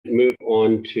move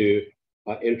on to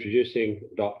introducing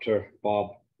Dr.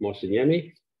 Bob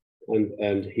Mozayeni,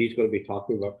 and he's going to be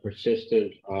talking about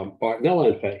persistent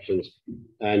Bartonella infections.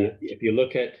 And if you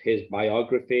look at his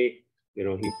biography, you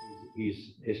know,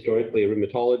 he's historically a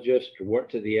rheumatologist,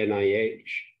 worked at the NIH,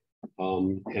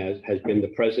 has been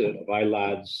the president of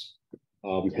ILADS,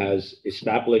 has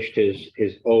established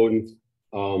his own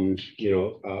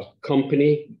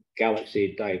company,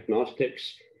 Galaxy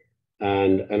Diagnostics,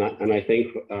 and I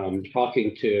think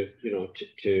talking to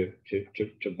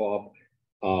Bob,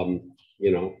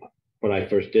 when I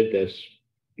first did this,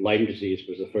 Lyme disease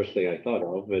was the first thing I thought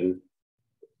of, and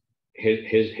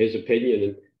his opinion,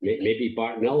 and maybe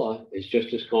Bartonella is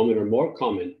just as common or more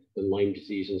common than Lyme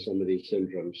disease in some of these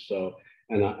syndromes. So,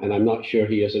 and I'm not sure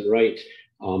he isn't right.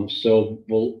 So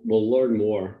we'll learn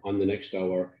more on the next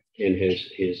hour in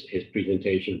his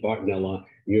presentation, Bartonella,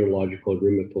 neurological and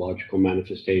rheumatological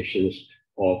manifestations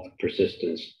of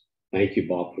persistence. Thank you,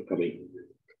 Bob, for coming.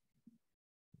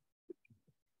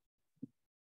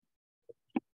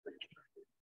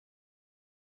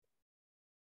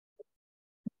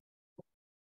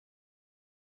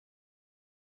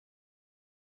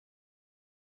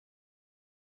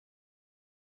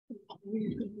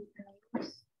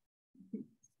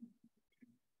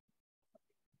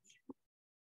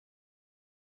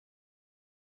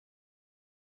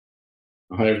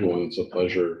 Hi, everyone. It's a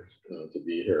pleasure to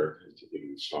be here and to give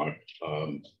this talk.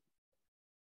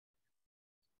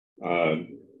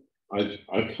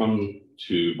 I've come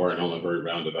to Bartonella in a very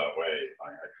roundabout way.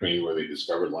 I trained where they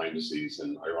discovered Lyme disease,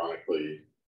 and ironically,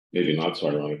 maybe not so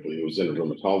ironically, it was in a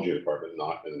rheumatology department,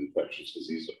 not an infectious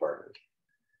disease department.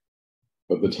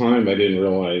 But at the time, I didn't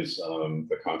realize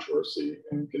the controversy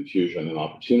and confusion and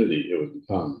opportunity it would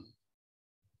become.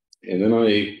 And then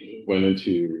I went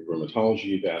into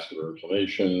rheumatology, vascular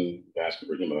inflammation,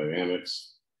 vascular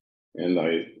hemodynamics, and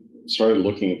I started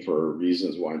looking for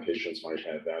reasons why patients might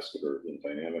have vascular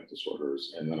hemodynamic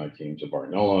disorders. And then I came to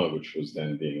Bartonella, which was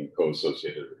then being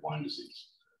co-associated with Lyme disease.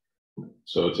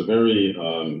 So it's a very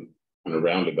kind of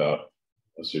roundabout,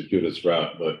 a circuitous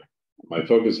route, but my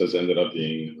focus has ended up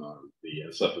being the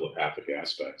encephalopathic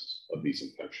aspects of these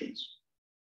infections.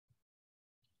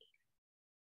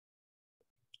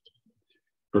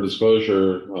 For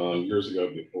disclosure, years ago,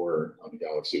 before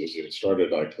Galaxy was even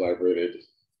started, I collaborated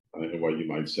in what you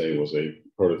might say was a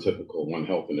prototypical One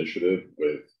Health initiative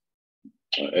with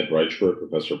Ed Reichert,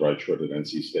 Professor Reichert at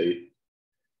NC State.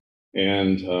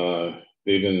 And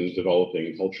they've been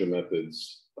developing culture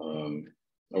methods.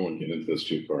 I won't get into this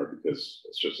too far because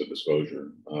it's just a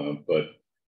disclosure, but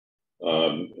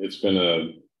it's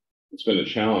been a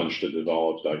challenge to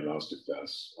develop diagnostic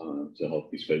tests to help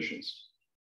these patients.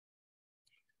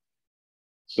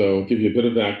 So I'll give you a bit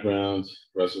of background,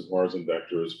 reservoirs and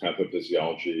vectors,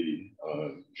 pathophysiology,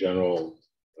 general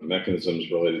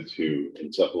mechanisms related to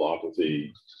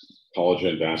encephalopathy,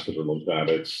 collagen, vascular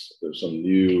lymphatics. There's some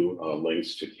new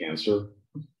links to cancer,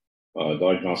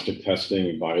 diagnostic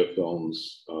testing,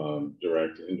 biofilms,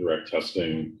 direct, indirect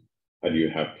testing. How do you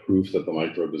have proof that the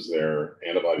microbe is there?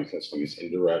 Antibody testing is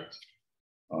indirect.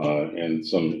 And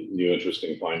some new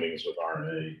interesting findings with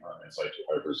RNA in situ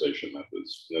hybridization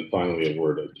methods. And then finally, a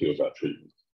word or two about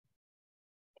treatment.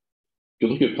 If you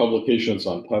look at publications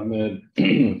on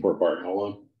PubMed for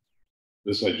Bartonella,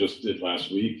 this I just did last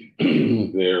week,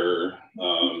 there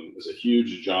is a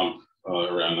huge jump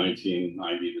around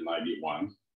 1990 to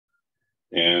 91.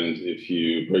 And if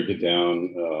you break it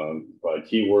down by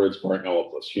keywords, Bartonella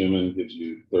plus human gives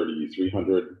you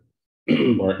 3,300.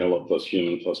 Bartonella plus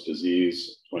human plus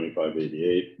disease,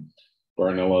 2588.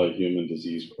 Bartonella human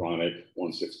disease chronic,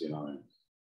 169.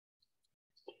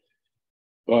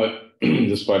 But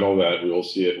despite all that, we will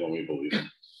see it when we believe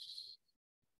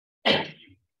it.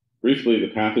 Briefly, the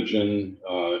pathogen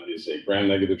is a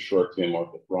gram-negative short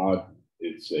pleomorphic rod.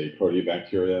 It's a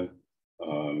proteobacteria.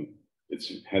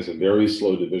 It has a very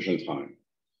slow division time.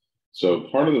 So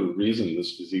part of the reason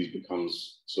this disease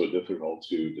becomes so difficult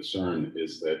to discern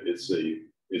is that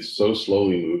it's so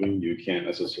slowly moving, you can't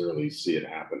necessarily see it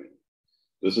happening.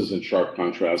 This is in sharp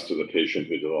contrast to the patient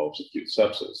who develops acute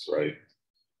sepsis, right?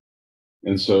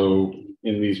 And so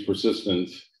in these persistent,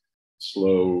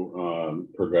 slow,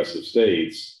 progressive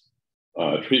states,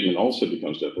 treatment also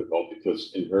becomes difficult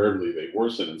because invariably they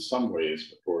worsen in some ways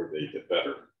before they get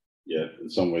better. Yet in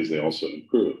some ways they also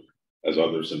improve as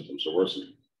other symptoms are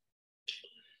worsening.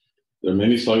 There are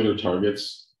many cellular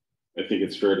targets. I think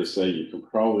it's fair to say you can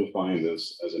probably find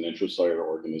this as an intracellular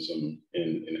organism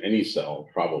in any cell,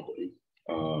 probably.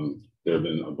 There have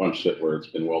been a bunch where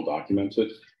it's been well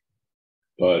documented,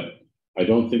 but I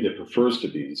don't think it prefers to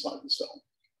be inside the cell.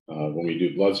 When we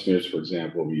do blood smears, for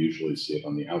example, we usually see it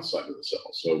on the outside of the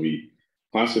cell. So we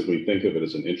classically think of it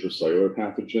as an intracellular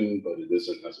pathogen, but it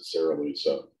isn't necessarily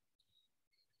so.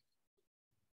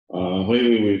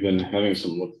 Lately, we've been having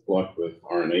some luck with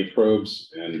RNA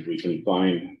probes, and we can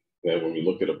find that when we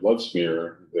look at a blood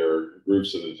smear, there are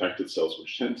groups of infected cells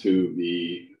which tend to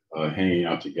be hanging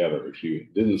out together. If you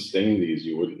didn't stain these,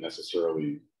 you wouldn't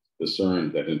necessarily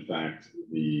discern that, in fact,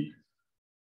 the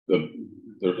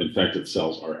infected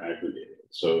cells are aggregated.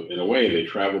 So in a way, they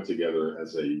travel together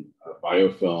as a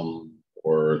biofilm,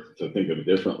 or to think of it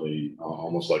differently,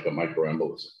 almost like a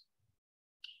microembolism.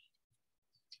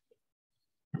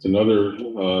 It's another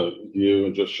view,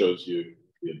 and just shows you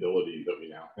the ability that we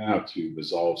now have to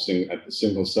resolve at the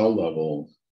single cell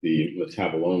level the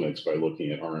metabolomics by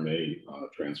looking at RNA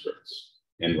transcripts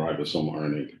and ribosomal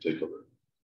RNA in particular.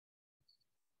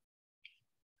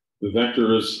 The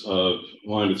vectors of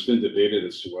Lyme, it's been debated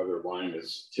as to whether Lyme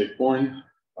is tick-borne.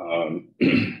 I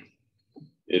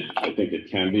think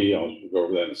it can be. I'll go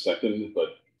over that in a second. But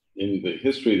in the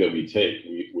history that we take,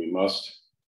 we must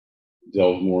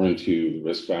delve more into the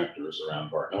risk factors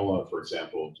around Bartonella. For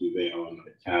example, do they own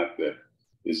a cat that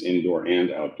is indoor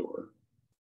and outdoor?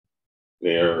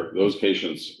 Those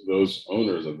patients, those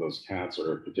owners of those cats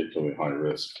are at particularly high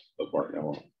risk of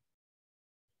Bartonella.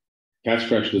 Cat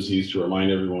scratch disease, to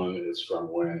remind everyone, is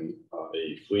from when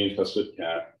a flea-infested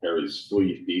cat carries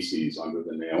flea feces under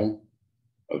the nail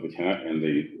of the cat, and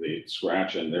they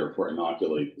scratch and therefore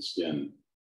inoculate the skin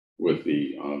with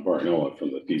the Bartonella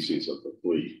from the feces of the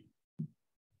flea.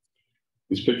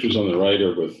 These pictures on the right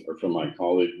are from my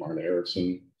colleague, Martin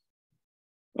Erickson,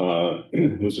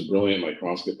 who's a brilliant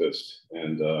microscopist,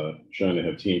 and trying to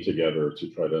have teamed together to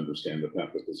try to understand the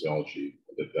pathophysiology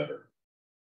a bit better.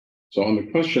 So on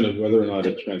the question of whether or not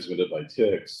it's transmitted by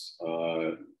ticks,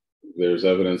 there's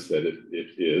evidence that it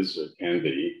is, or can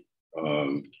be.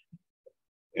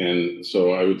 And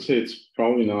so I would say it's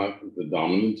probably not the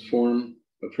dominant form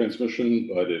of transmission,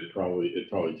 but it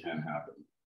probably can happen.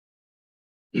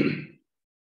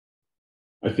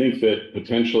 I think that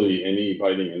potentially any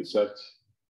biting insect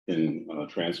can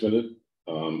transmit it.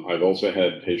 I've also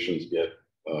had patients get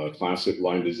classic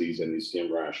Lyme disease and ECM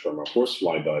rash from a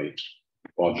horsefly bite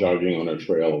while jogging on a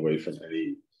trail away from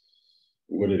any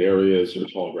wooded areas or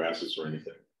tall grasses or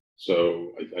anything.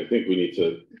 So I think we need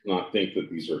to not think that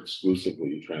these are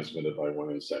exclusively transmitted by one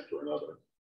insect or another.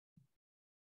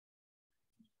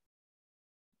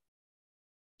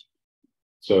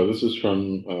 So this is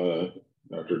from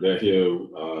Dr.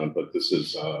 Dehio, but this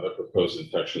is a proposed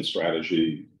infection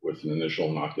strategy with an initial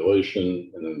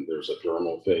inoculation, and then there's a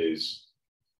dermal phase.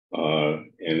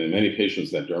 And in many patients,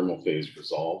 that dermal phase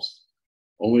resolves,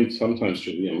 only sometimes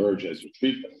to reemerge as you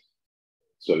treat them.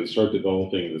 So they start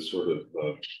developing this sort of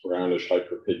brownish,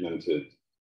 hyperpigmented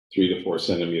 3 to 4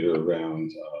 centimeter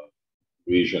round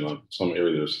lesion on some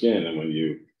area of their skin. And when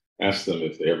you ask them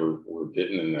if they ever were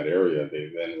bitten in that area, they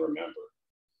then remember.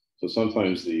 So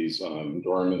sometimes these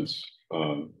dormant,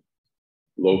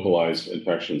 localized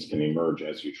infections can emerge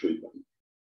as you treat them.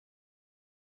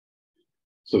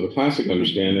 So the classic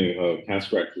understanding of cat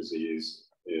scratch disease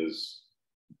is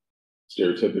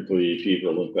stereotypically fever,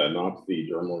 lymphadenopathy,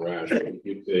 dermal rash,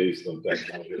 acute phase,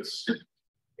 lymphadenitis.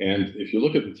 And if you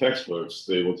look at the textbooks,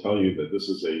 they will tell you that this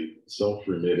is a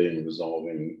self-remitting,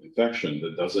 resolving infection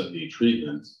that doesn't need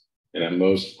treatment. And at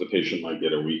most, the patient might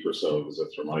get a week or so of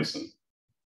azithromycin.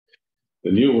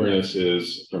 The new awareness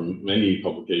is from many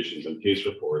publications and case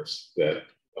reports that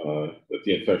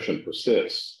the infection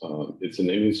persists. It's an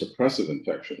immunosuppressive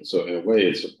infection. So in a way,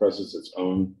 it suppresses its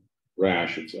own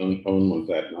rash, its own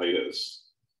lymphadenitis,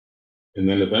 and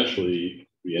then eventually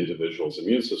the individual's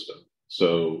immune system.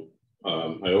 So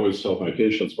I always tell my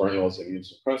patients, Bartonella is immune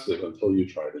suppressive until you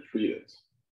try to treat it.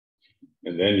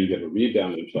 And then you get a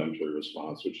rebound inflammatory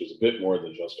response, which is a bit more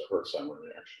than just a Herxheimer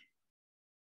reaction.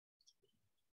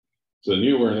 So the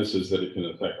new awareness is that it can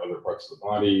affect other parts of the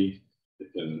body.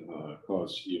 It can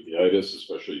cause uveitis,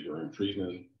 especially during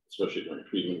treatment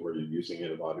where you're using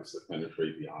antibiotics that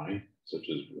penetrate the eye, such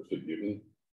as rifabutin.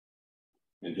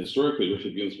 And historically,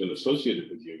 rifabutin's been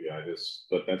associated with uveitis,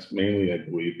 but that's mainly, I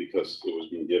believe, because it was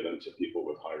being given to people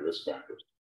with high risk factors.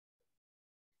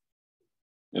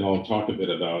 And I'll talk a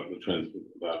bit about the trend,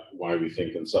 about why we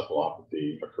think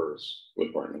encephalopathy occurs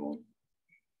with Bartonella.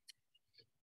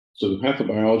 So the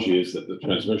pathobiology is that the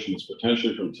transmission is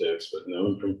potentially from ticks, but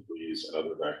known from fleas and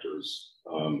other vectors.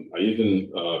 I even,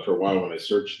 for a while, when I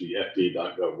searched the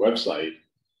FDA.gov website,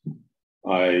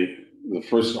 the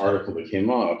first article that came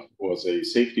up was a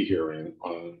safety hearing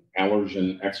on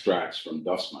allergen extracts from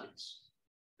dust mites.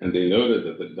 And they noted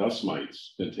that the dust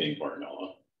mites contain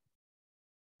Bartonella.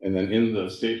 And then in the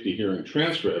safety hearing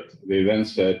transcript, they then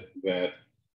said that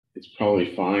it's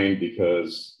probably fine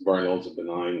because Bartonella is a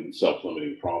benign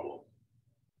self-limiting problem.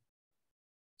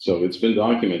 So it's been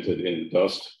documented in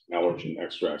dust allergen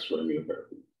extracts for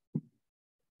immunotherapy.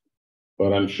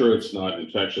 But I'm sure it's not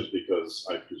infectious because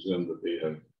I presume that they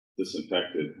have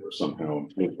disinfected or somehow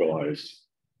neutralized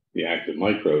the active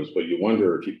microbes. But you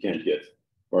wonder if you can't get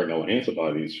Bartonella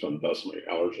antibodies from dust mite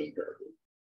allergen therapy.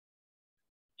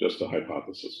 Just a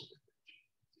hypothesis.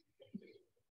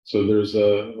 So there's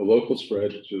a local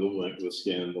spread to the length of the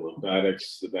skin, the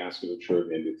lymphatics, the vasculature,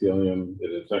 the endothelium.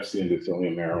 It affects the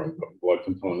endothelium, marrow, and blood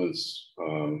components.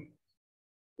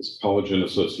 It's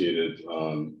collagen-associated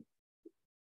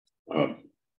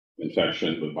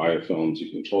infection with biofilms.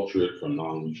 You can culture it from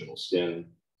non-lesional skin.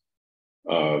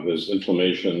 There's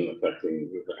inflammation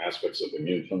affecting different aspects of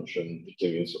immune function. It's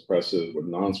immune suppressive with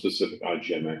non-specific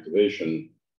IgM activation.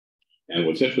 And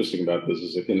what's interesting about this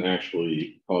is it can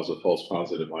actually cause a false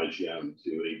positive IgM to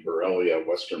a Borrelia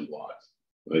Western blot.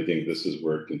 And I think this is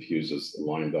where it confuses the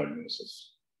Lyme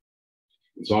diagnosis.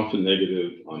 It's often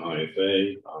negative on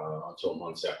IFA until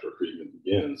months after treatment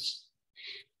begins.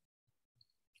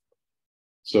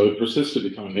 So it persists to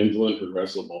become an indolent,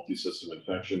 progressive multi-system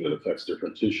infection that affects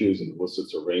different tissues and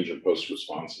elicits a range of host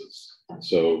responses.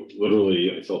 So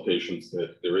literally, I tell patients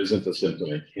that there isn't a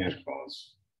symptom it can't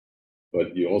cause.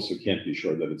 But you also can't be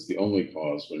sure that it's the only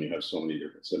cause when you have so many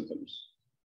different symptoms.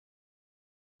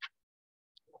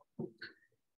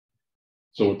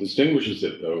 So what distinguishes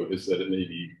it, though, is that it may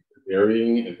be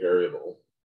varying and variable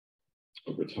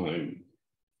over time.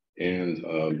 And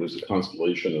there's a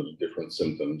constellation of different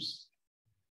symptoms.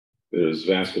 There's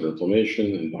vascular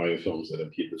inflammation and biofilms that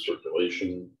impede the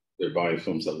circulation. There are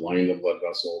biofilms that line the blood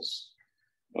vessels.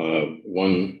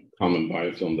 One common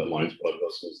biofilm that lines blood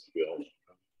vessels is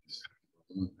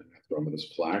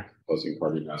thrombosis plaque, causing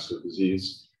cardiovascular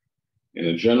disease. And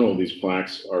in general, these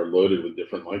plaques are loaded with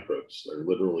different microbes. They're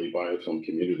literally biofilm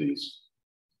communities.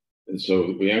 And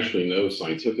so we actually know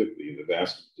scientifically that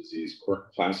vascular disease,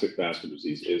 classic vascular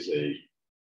disease, is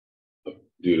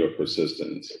due to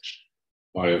persistent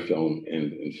biofilm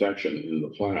and infection in the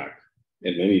plaque.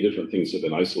 And many different things have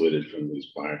been isolated from these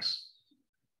plaques.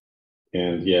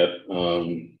 And yet,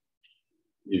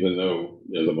 even though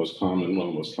one of the most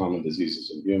common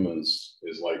diseases in humans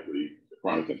is likely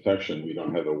chronic infection, we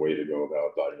don't have a way to go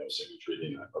about diagnosing and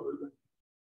treating that other than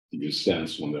to use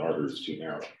stents when the artery is too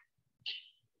narrow.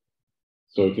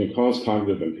 So it can cause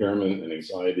cognitive impairment and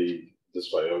anxiety,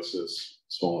 dysbiosis.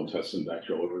 Small intestine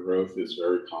bacterial overgrowth is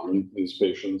very common in these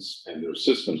patients, and there's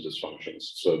systems dysfunctions.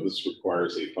 So this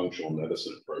requires a functional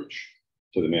medicine approach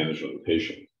to the management of the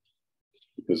patient,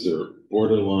 because there are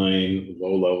borderline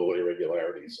low-level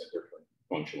irregularities in different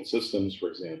functional systems, for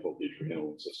example, the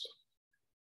adrenal system.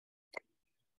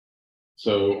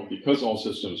 So because all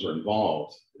systems are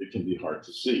involved, it can be hard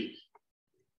to see.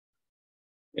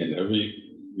 And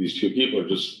these two people are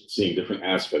just seeing different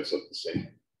aspects of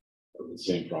the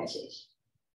same process.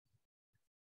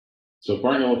 So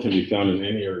Bartonella can be found in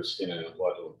any area of skin and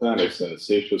blood and lymphatics, and it's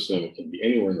safe to assume it can be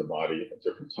anywhere in the body at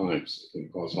different times. It can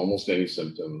cause almost any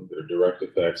symptom. There are direct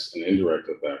effects and indirect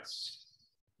effects.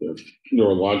 There are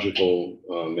neurological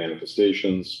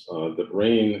manifestations. The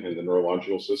brain and the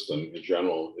neurological system in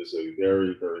general is a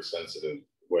very, very sensitive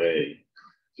way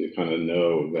to kind of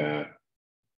know that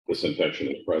this infection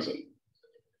is present.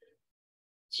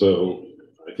 So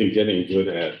I think getting good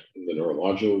at the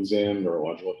neurological exam,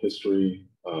 neurological history,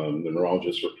 the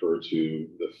neurologists refer to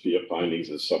the findings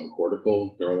as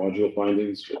subcortical neurological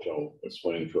findings, which I'll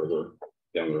explain further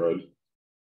down the road.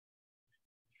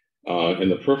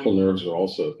 And the peripheral nerves are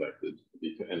also affected,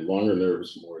 and longer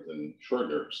nerves more than short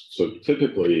nerves. So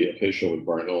typically, a patient with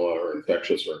Bartonella or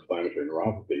infectious or inflammatory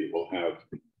neuropathy will have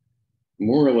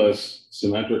more or less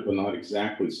symmetric, but not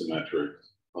exactly symmetric,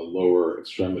 lower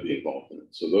extremity involvement.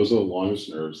 So those are the longest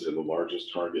nerves. They're the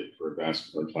largest target for a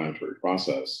vascular inflammatory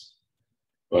process.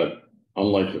 But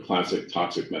unlike the classic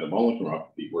toxic metabolic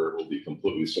neuropathy, where it will be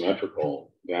completely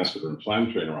symmetrical, vascular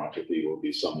inflammatory neuropathy will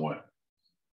be somewhat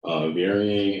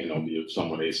varying, and it'll be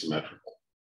somewhat asymmetrical.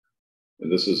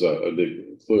 And this is a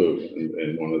big clue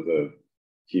and one of the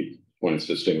key points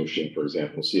distinguishing, for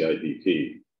example,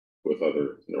 CIDP with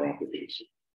other neuropathies.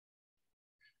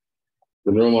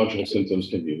 The neurological symptoms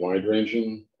can be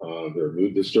wide-ranging. There are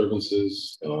mood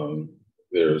disturbances.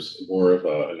 There's more of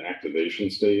an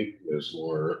activation state. There's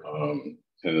more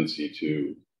tendency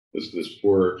to this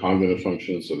poor cognitive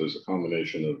function. So there's a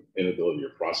combination of inability to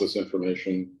process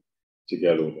information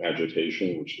together with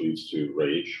agitation, which leads to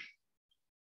rage.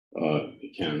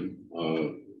 It can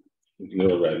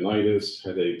neuroretinitis,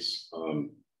 headaches,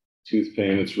 tooth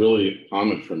pain. It's really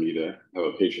common for me to have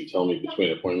a patient tell me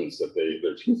between appointments that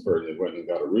their tooth hurt and they went and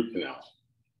got a root canal.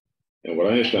 And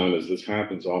what I have found is this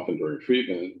happens often during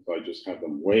treatment. If I just have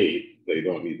them wait, they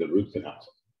don't need the root canal,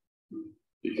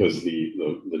 because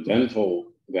the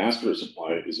dental vascular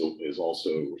supply is also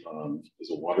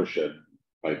a watershed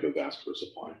type of vascular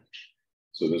supply.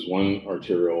 So there's one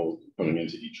arterial coming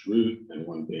into each root and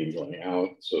one vein going out.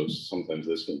 So sometimes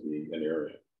this can be an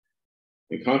area.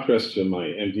 In contrast to my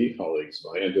MD colleagues,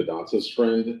 my endodontist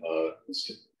friend,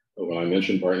 when I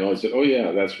mentioned Bartonella, he said, "Oh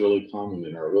yeah, that's really common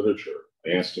in our literature."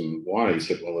 I asked him why. He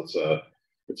said, "Well,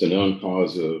 it's a known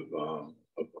cause of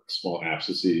small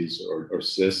abscesses or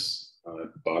cysts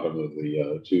at the bottom of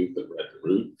the tooth that are at the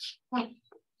root."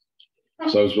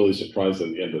 So I was really surprised that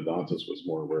the endodontist was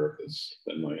more aware of this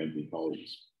than my MD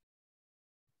colleagues.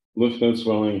 Lymph node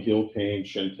swelling, heel pain,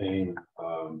 shin pain.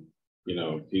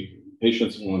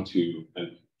 Patients want to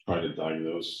try to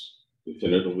diagnose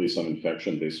definitively some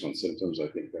infection based on symptoms. I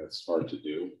think that's hard to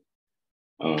do.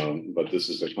 But this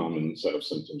is a common set of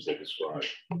symptoms they describe.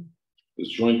 There's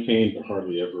joint pain, but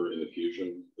hardly ever in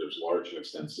effusion. There's large and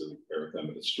extensive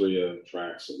erythematous stria,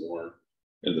 tracts, and more.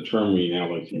 And the term we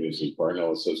now like to use is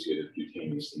Bartonella-associated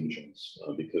cutaneous lesions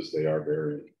because they are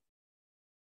varied.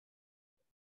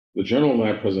 The general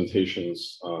lab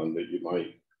presentations that you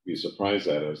might be surprised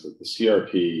at is that the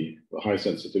CRP, the high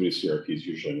sensitivity CRP, is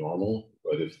usually normal,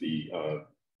 but if the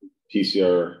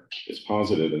PCR is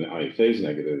positive and the IFA is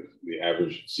negative, the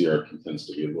average CRP tends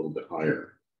to be a little bit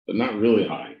higher, but not really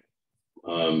high.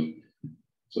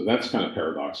 So that's kind of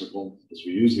paradoxical, because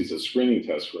we use these as screening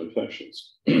tests for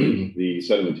infections. The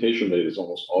sedimentation rate is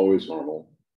almost always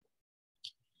normal.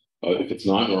 If it's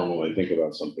not normal, I think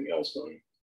about something else going.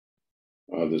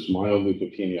 There's mild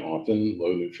leukopenia, often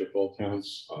low neutrophil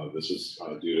counts. This is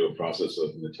due to a process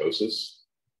of mitosis,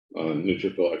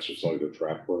 neutrophil extracellular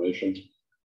tract formation.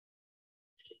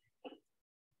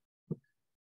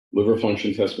 Liver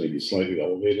function tests may be slightly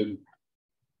elevated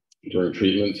during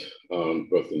treatment.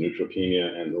 Both the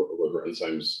neutropenia and the liver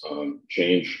enzymes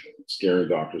change, scaring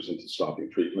doctors into stopping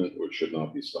treatment, which should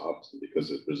not be stopped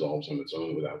because it resolves on its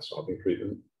own without stopping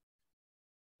treatment.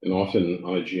 And often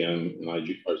IgM and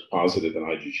IgG are positive and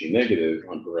IgG negative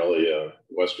on Borrelia,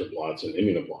 Western blots, and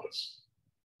immunoblots.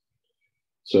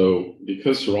 So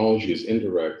because serology is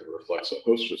indirect and reflects a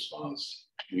host response,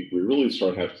 we really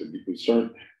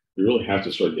have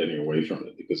to start getting away from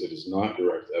it because it is not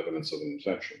direct evidence of an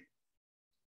infection.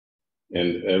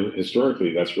 And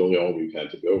historically, that's really all we've had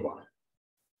to go by.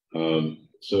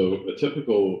 So a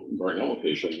typical Bartonella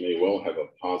patient may well have a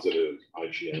positive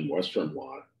IgM Western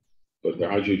blot, but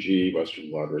their IgG Western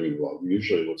blot or immunoblot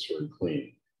usually looks very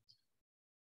clean.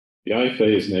 The IFA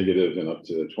is negative in up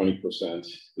to 20%.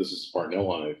 This is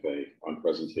Bartonella IFA on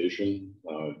presentation.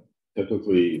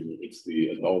 Typically, it's the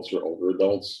adults or older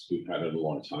adults who've had it a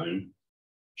long time.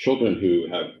 Children who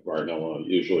have Bartonella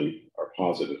usually are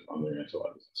positive on their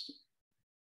antibody testing.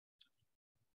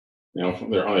 Now, if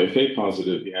they're IFA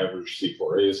positive, the average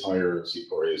C4A is higher.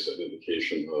 C4A is an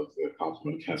indication of the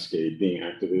complement cascade being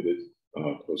activated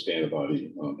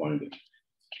post-antibody binding.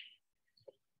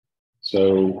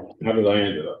 So how did I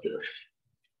end up here?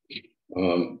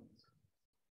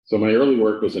 So my early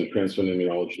work was in transplant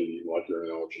immunology, molecular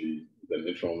immunology, then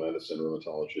internal medicine,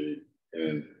 rheumatology,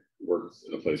 and worked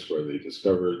in a place where they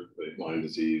discovered the Lyme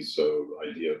disease. So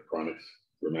the idea of chronic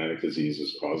rheumatic disease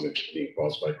is being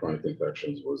caused by chronic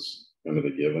infections was kind of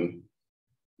a given.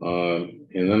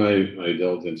 And then I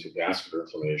delved into vascular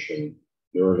inflammation,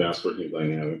 neurovascular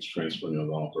hemodynamics, transplant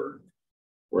Doppler,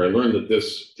 where I learned that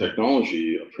this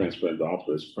technology of transplant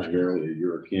Doppler is primarily a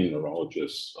European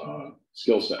neurologist's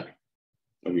skill set.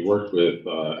 And we worked with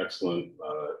excellent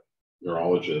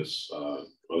neurologists,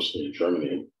 mostly in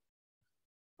Germany.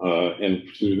 And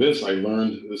through this, I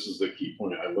learned, this is the key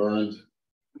point, I learned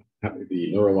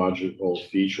the neurological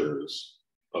features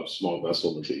of small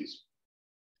vessel disease.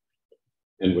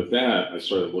 And with that, I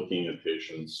started looking at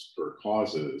patients for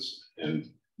causes. And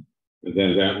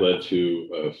then that led to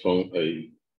a phone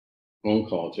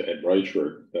call to Ed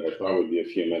Reichert that I thought would be a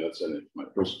few minutes. And my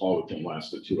first call with him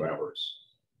lasted 2 hours.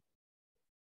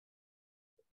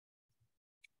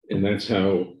 And that's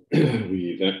how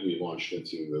we launched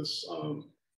into this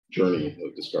journey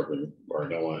of discovering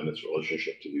Bartonella and its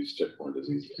relationship to these tick-borne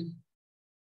diseases.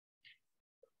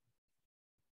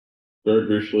 Very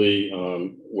briefly,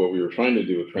 what we were trying to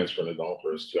do with transplant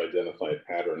Doppler is to identify a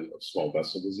pattern of small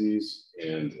vessel disease.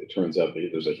 And it turns out that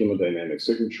there's a hemodynamic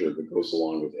signature that goes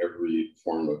along with every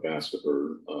form of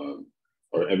vascular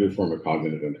or every form of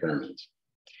cognitive impairment.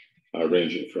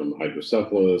 ranging from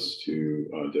hydrocephalus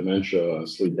to dementia,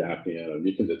 sleep apnea.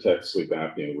 You can detect sleep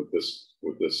apnea with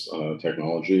this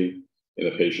technology in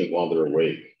a patient while they're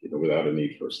awake, without a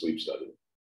need for a sleep study.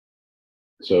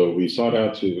 So we sought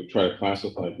out to try to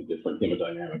classify the different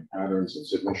hemodynamic patterns and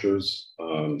signatures,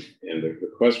 and the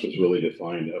quest was really to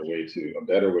find a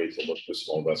better way to look for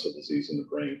small vessel disease in the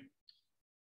brain.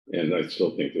 And I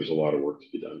still think there's a lot of work to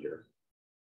be done here.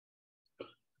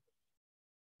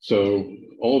 So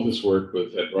all of this work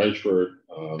with Ed Reichert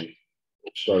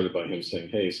started by him saying,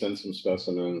 hey, send some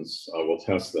specimens, we'll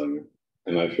test them.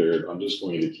 And I figured I'm just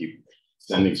going to keep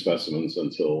sending specimens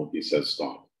until he says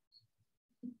stop.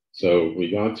 So we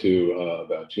got to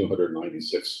about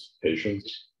 296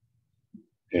 patients,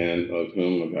 and of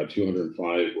whom about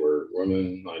 205 were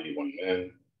women, 91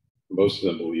 men. Most of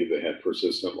them believe they had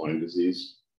persistent Lyme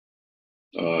disease.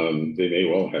 They may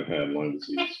well have had Lyme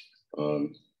disease.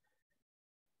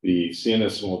 The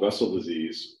CNS small vessel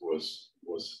disease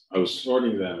I was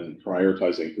sorting them and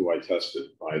prioritizing who I tested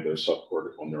by their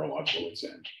subcortical neurological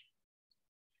exam.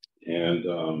 And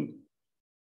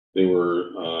they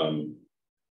were,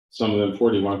 some of them,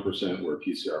 41% were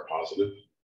PCR positive,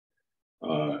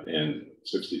 and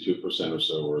 62% or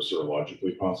so were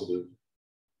serologically positive.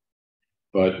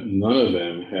 But none of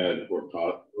them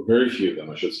very few of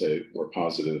them, I should say, were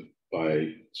positive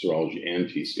by serology and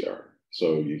PCR.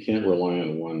 So you can't rely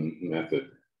on one method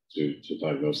to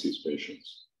diagnose these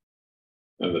patients.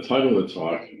 And the title of the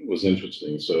talk was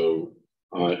interesting. So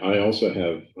I also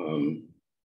have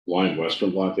Lyme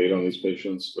Western blot data on these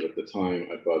patients, but at the time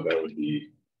I thought that would be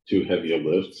too heavy a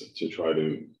lift to try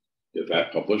to get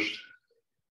that published.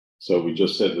 So we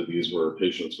just said that these were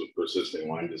patients with persisting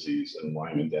Lyme disease in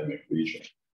Lyme endemic region.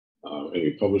 And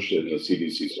we published it in the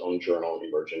CDC's own journal,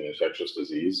 Emerging Infectious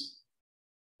Disease.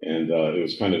 And it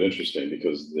was kind of interesting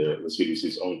because the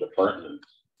CDC's own department,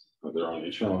 their own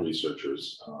internal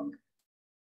researchers,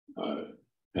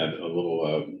 had a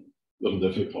little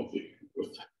difficulty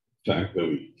with the fact that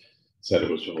we said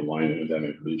it was from a Lyme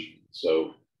endemic region.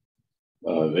 So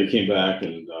they came back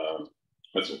and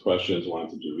had some questions,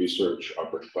 wanted to do research,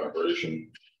 offered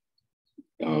collaboration,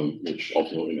 which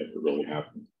ultimately never really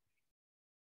happened.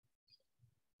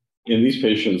 In these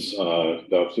patients,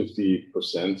 about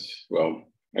 50%, well,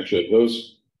 actually,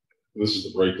 this is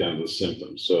the breakdown of the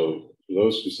symptoms. So for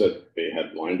those who said they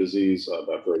had Lyme disease,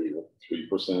 about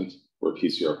 33% were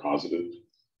PCR positive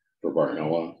for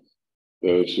Bartonella.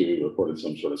 Those who reported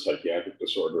some sort of psychiatric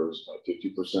disorders, about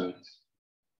 50%,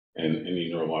 and any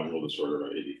neurological disorder,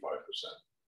 about 85%.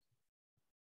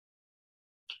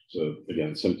 So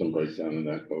again, symptom breakdown in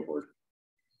that cohort.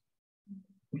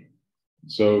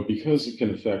 So because it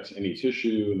can affect any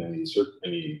tissue and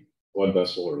any blood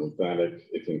vessel or lymphatic,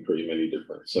 it can create many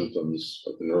different symptoms,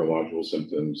 but the neurological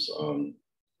symptoms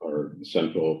are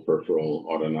central, peripheral,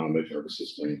 autonomic nervous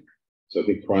system. So I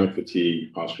think chronic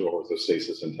fatigue, postural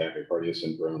orthostasis, and tachycardia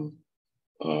syndrome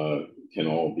can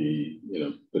all be,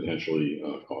 potentially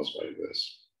caused by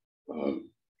this.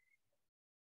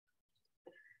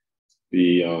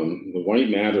 The white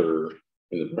matter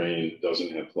in the brain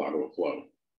doesn't have collateral flow.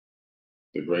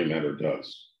 The gray matter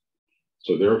does.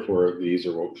 So therefore, these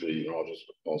are what the neurologists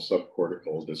would call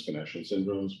subcortical disconnection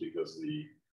syndromes, because the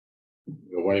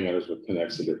white matter is what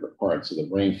connects the different parts. So the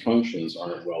brain functions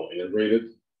aren't well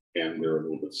integrated, and they're a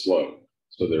little bit slow.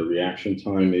 So their reaction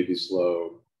time may be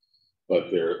slow, but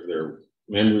their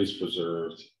memory is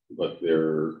preserved, but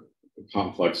their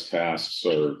complex tasks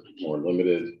are more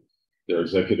limited. Their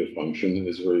executive function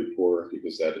is very poor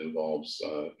because that involves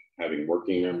having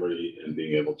working memory and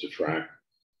being able to track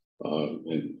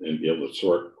and be able to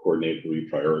sort, coordinate,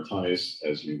 reprioritize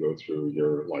as you go through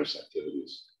your life's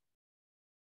activities.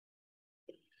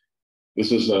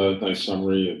 This is a nice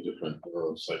summary of different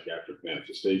neuropsychiatric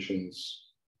manifestations.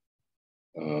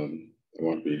 I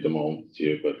won't read them all to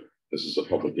you, but this is a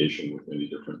publication with many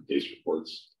different case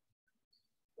reports.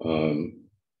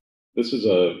 This is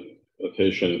a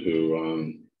patient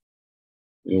who,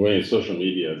 in a way, in social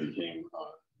media became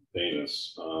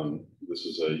famous. This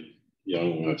is a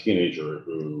young teenager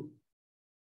who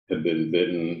had been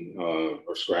bitten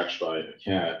or scratched by a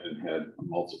cat and had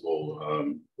multiple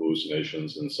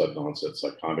hallucinations and sudden onset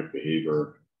psychotic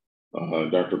behavior.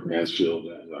 Dr. Bransfield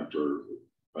and Dr.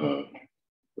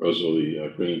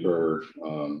 Rosalie Greenberg,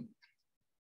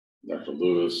 Dr.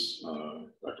 Lewis,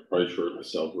 Dr. Preichert,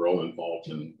 myself, were all involved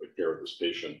in the care of this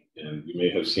patient. And you may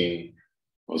have seen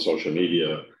on social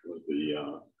media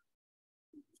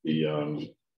the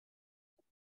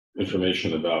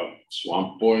information about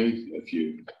swamp boy. If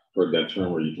you've heard that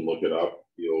term, or you can look it up,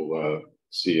 you'll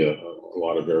see a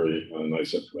lot of very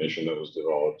nice information that was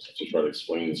developed to try to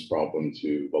explain this problem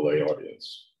to the lay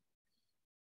audience.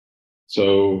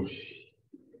 So,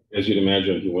 as you'd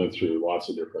imagine, he went through lots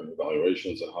of different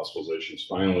evaluations and hospitalizations.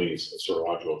 Finally, a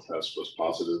serological test was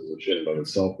positive, which in and of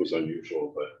itself was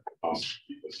unusual, but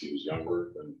possibly because he was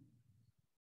younger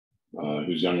and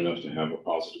he was young enough to have a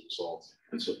positive result.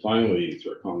 And so finally,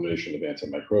 through a combination of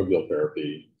antimicrobial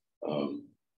therapy,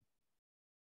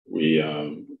 we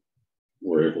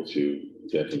were able to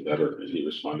get him better, and he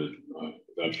responded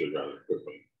eventually rather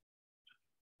quickly.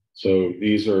 So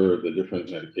these are the different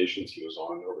medications he was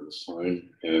on over this time.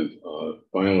 And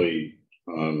finally,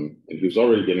 and he was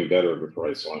already getting better before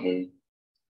I saw him,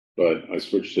 but I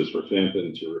switched his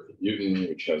rifampin to rifabutin,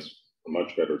 which has a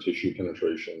much better tissue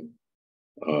penetration.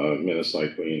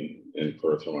 Minocycline and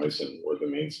clarithromycin were the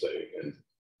mainstay. And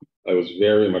I was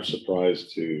very much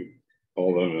surprised to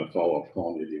call them in a follow-up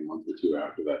call maybe a month or two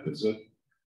after that visit.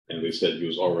 And they said he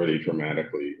was already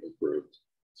dramatically improved.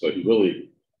 So he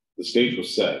really, the stage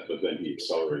was set, but then he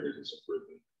accelerated his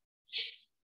improvement.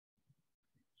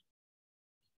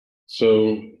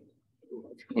 So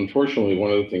unfortunately,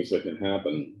 one of the things that can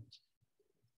happen,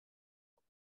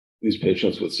 these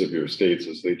patients with severe states,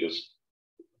 is they just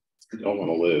don't want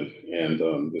to live.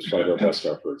 And despite our best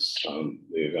efforts,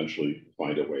 they eventually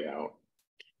find a way out.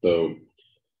 So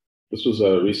this was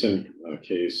a recent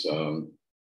case on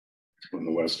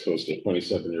the West Coast, a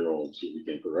 27-year-old who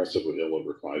became progressively ill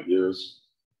over 5 years,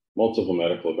 multiple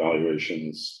medical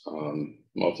evaluations,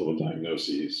 multiple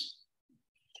diagnoses,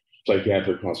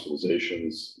 psychiatric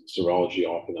hospitalizations, serology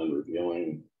often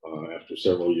unrevealing. After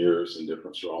several years in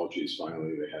different serologies,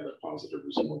 finally they had a positive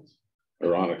result.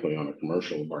 Ironically, on a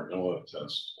commercial Bartonella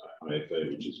test,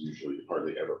 IFA, which is usually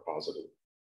hardly ever positive.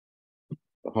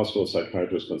 The hospital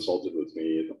psychiatrist consulted with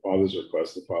me at the father's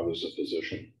request. The father's a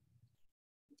physician.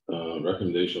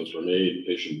 Recommendations were made, the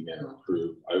patient began to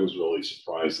improve. I was really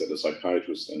surprised that a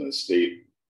psychiatrist in a state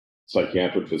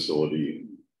psychiatric facility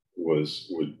would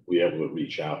be able to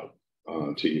reach out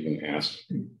to even ask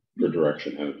for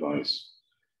direction and advice.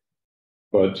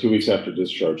 But 2 weeks after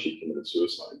discharge, he committed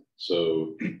suicide.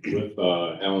 So with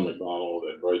Alan McDonald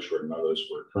and Roychford and others,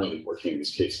 we're currently working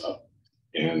this case up.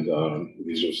 And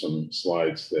these are some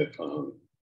slides that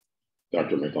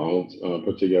Dr. McDonald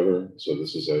put together. So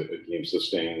this is a game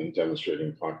sustain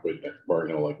demonstrating concrete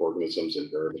Bartonella-like organisms in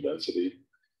variable density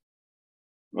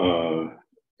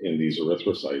in these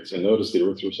erythrocytes. And notice the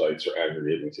erythrocytes are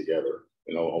aggregating together.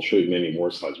 And I'll show you many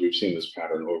more slides. We've seen this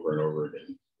pattern over and over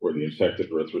again, where the infected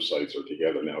erythrocytes are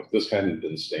together. Now, if this hadn't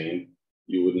been stained,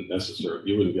 you wouldn't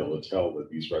be able to tell that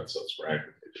these red cells were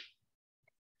aggregated.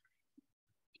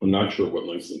 I'm not sure what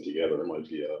links them together. It might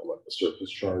be a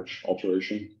surface charge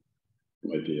alteration. It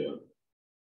might be a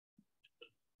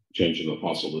change in the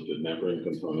phospholipid membrane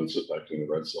components affecting the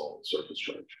red cell surface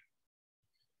charge.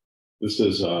 This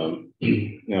is,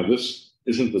 now this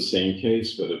isn't the same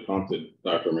case, but it prompted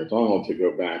Dr. McDonald to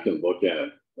go back and look at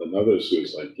another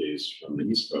suicide case from the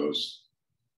East Coast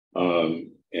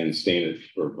and stain it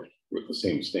with the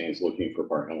same stains, looking for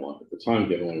Bartonella. At the time,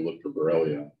 he had only looked for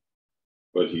Borrelia,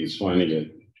 but he's finding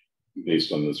it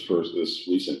based on this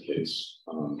recent case.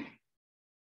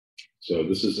 So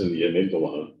this is in the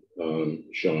amygdala,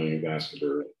 showing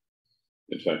vascular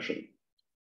infection.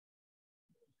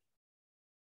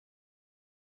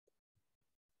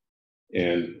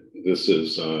 And this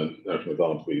is, Dr.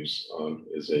 McDonald believes,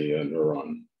 is a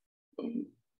neuron.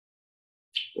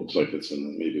 Looks like it's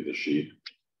in maybe the sheet.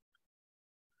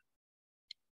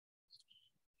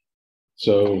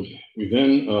 So we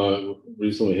then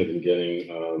recently have been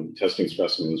getting testing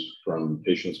specimens from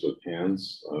patients with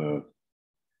PANS.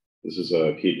 This is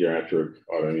a pediatric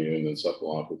autoimmune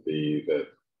encephalopathy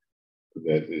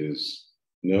that is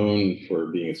known for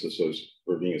being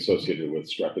associated with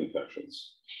strep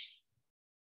infections.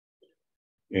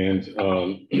 And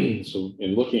so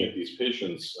in looking at these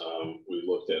patients, we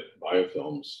looked at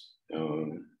biofilms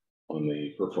on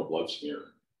the peripheral blood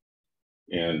smear.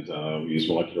 And we used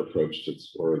molecular probes to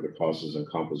explore the causes and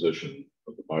composition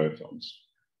of the biofilms.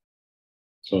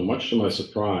 So much to my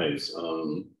surprise,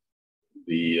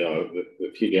 the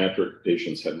pediatric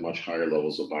patients had much higher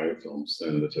levels of biofilms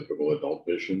than the typical adult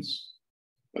patients.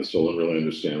 I still don't really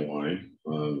understand why,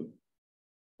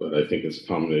 but I think it's a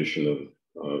combination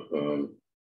of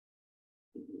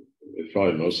it's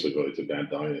probably mostly related to bad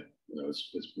diet. You know,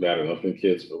 it's bad enough in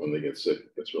kids, but when they get sick,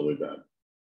 it's really bad.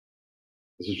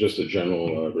 This is just a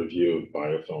general review of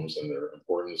biofilms and their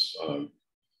importance.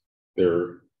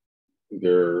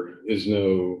 There is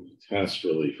no test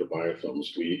really for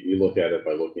biofilms. We look at it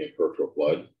by looking at peripheral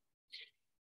blood.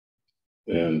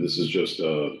 And this is just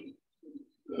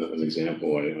an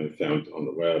example I found on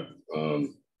the web.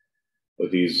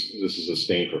 But this is a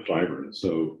stain for fibrin.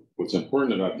 So what's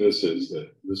important about this is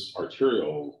that this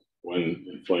arteriole, when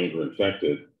inflamed or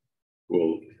infected,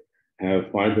 will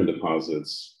have fibrin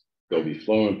deposits. There'll be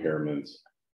flow impairment.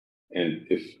 And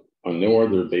if on no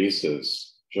other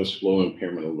basis, just flow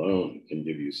impairment alone can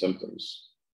give you symptoms.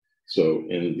 So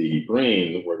in the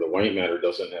brain, where the white matter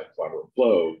doesn't have collateral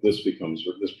flow, this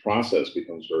process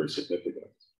becomes very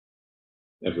significant.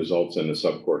 It results in a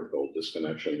subcortical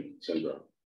disconnection syndrome.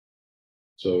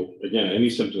 So again, any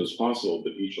symptom is possible,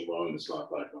 but each alone is not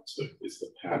diagnostic. It's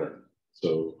the pattern.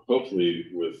 So hopefully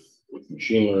with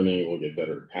machine learning, we'll get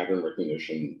better pattern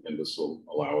recognition, and this will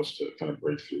allow us to kind of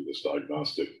break through this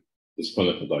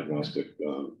clinical diagnostic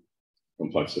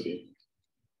complexity.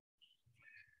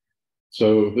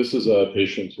 So this is a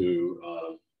patient who,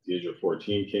 at the age of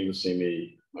 14, came to see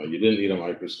me. You didn't need a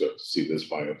microscope to see this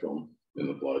biofilm in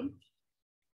the blood.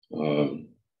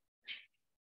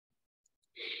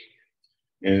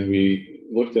 And we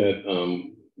looked at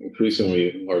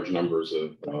increasingly large numbers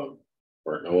of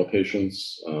Bartonella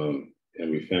patients, and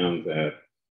we found that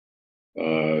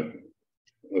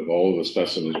of all of the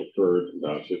specimens referred,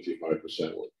 about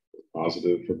 55% were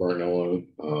positive for Bartonella.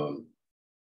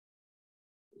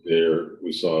 There,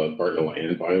 we saw Bartonella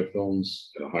and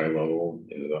biofilms at a high level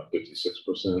in about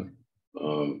 56%.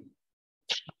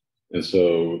 And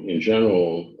so, in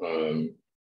general,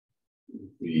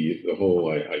 the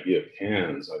whole idea of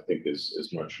cans, I think, is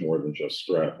much more than just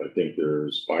strep. I think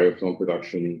there's biofilm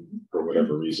production for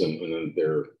whatever reason, and then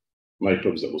there are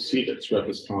microbes that will see that strep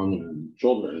is common in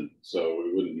children, so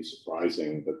it wouldn't be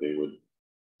surprising that they would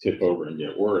tip over and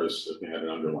get worse if they had an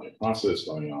underlying process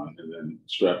going on, and then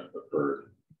strep occurred.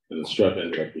 And the strep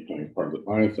ended up becoming part of the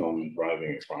biofilm and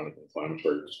driving a chronic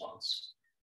inflammatory response.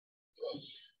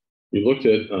 We looked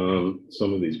at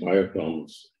some of these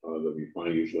biofilms that we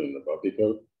find usually in the buffy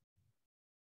coat,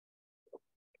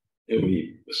 and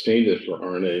we stained it for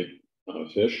RNA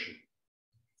fish,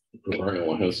 for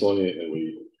Bartonella henselae, and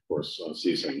we, of course,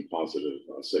 see some positive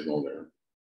signal there.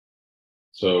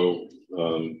 So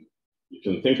you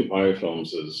can think of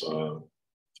biofilms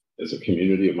as a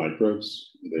community of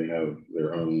microbes. They have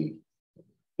their own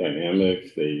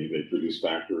dynamic. They produce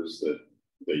factors that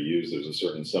they use. There's a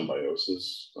certain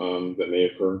symbiosis that may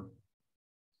occur.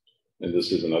 And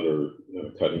this is another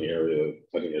cutting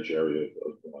edge area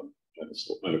of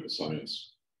medical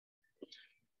science.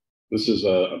 This is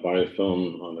a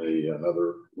biofilm on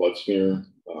another blood smear.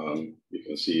 You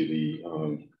can see the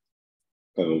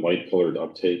kind of light colored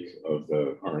uptake of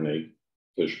the RNA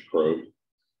fish probe.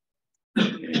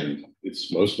 And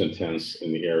it's most intense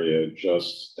in the area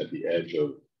just at the edge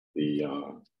of the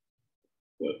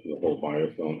whole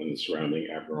biofilm and the surrounding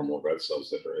abnormal red cells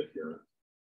that are adherent.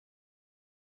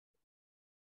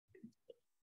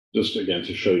 Just again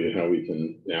to show you how we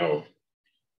can now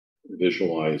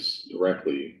visualize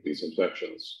directly these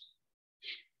infections.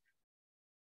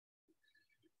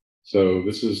 So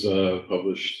this is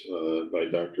published by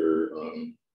Dr.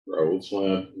 Raoult's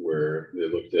lab, where they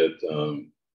looked at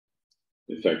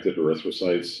infected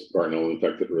erythrocytes, Bartonella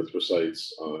infected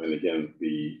erythrocytes, and again,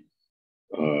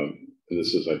 and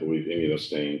this is, I believe,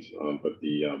 immunostained, but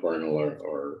the Bartonella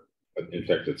are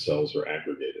infected cells are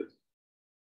aggregated.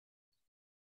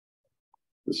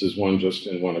 This is one just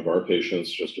in one of our patients,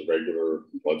 just a regular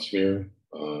blood smear.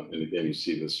 And again, you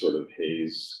see this sort of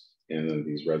haze, and then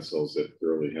these red cells that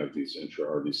clearly have these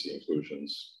intra-RBC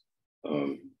inclusions.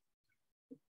 And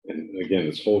again,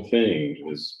 this whole thing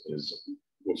is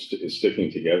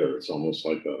sticking together. It's almost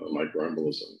like a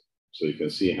microembolism. So you can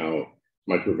see how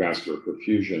microvascular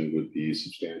perfusion would be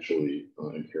substantially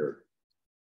impaired.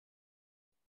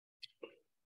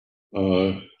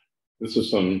 This is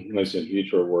some nice in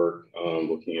vitro work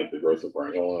looking at the growth of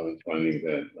Bartonella and finding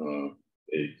that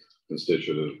a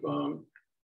constitutive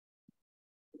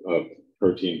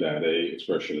protein BAT-A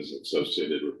expression is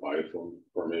associated with biofilm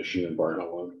formation in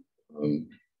Bartonella.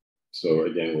 So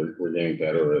again, we're getting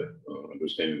better at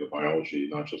understanding the biology,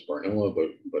 not just Bartonella,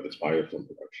 but its biofilm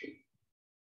production.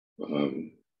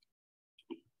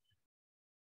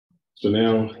 So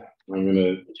now I'm going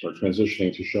to start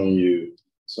transitioning to showing you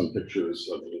some pictures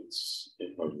of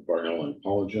Bartonella and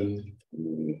collagen,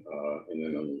 and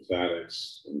then on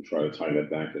lymphatics, and try to tie that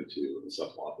back into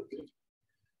encephalopathy.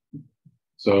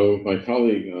 So my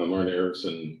colleague Marna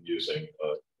Erickson, using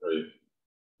very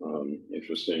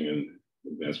interesting and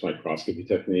advanced microscopy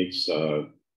techniques,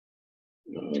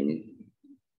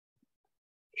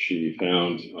 she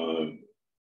found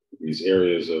these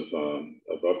areas of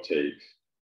uptake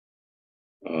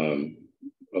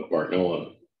of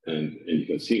Bartonella, and you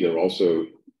can see they're also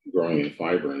growing in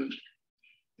fibrin.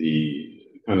 The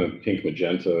kind of pink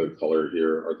magenta color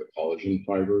here are the collagen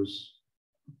fibers.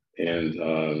 And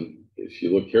if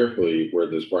you look carefully where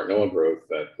there's Bartonella growth,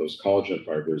 that those collagen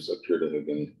fibers appear to have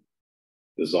been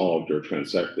dissolved or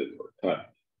transected or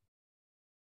cut,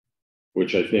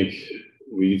 which I think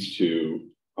leads to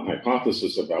a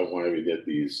hypothesis about why we get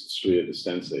these stria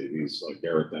distensae, these like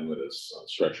erythematous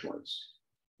stretch marks.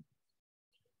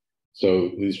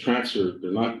 So these tracks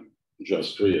they're not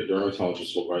just stria.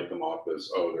 Dermatologists will write them off as,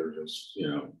 oh, they're just,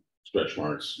 stretch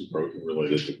marks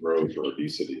related to growth or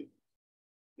obesity.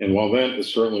 And while that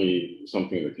is certainly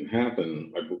something that can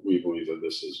happen, we believe that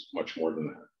this is much more than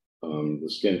that. The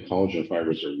skin collagen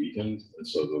fibers are weakened, and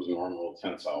so those normal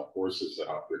tensile forces that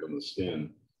operate on the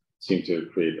skin seem to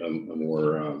create a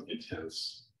more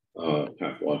intense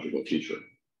pathological feature.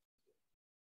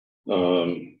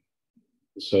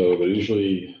 So they're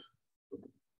usually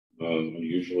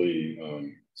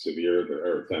severe.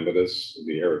 They're erythematous.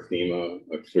 The erythema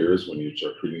clears when you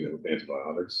start treating them with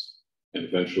antibiotics, and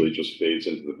eventually just fades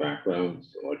into the background,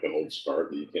 like an old scar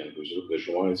that you can't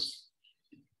visualize.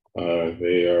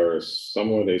 They are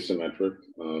somewhat asymmetric,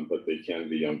 but they can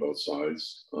be on both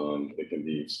sides. They can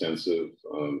be extensive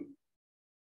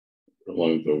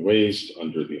along the waist,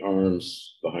 under the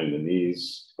arms, behind the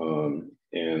knees.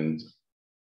 And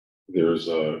there's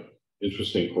a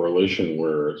interesting correlation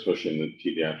where, especially in the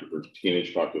pediatric or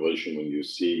teenage population, when you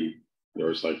see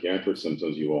neuropsychiatric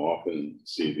symptoms, you will often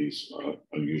see these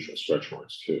unusual stretch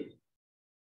marks too.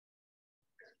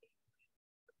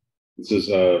 This is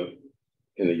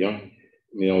in a young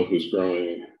male who's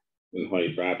growing in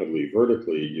height rapidly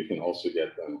vertically. You can also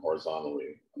get them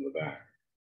horizontally on the back.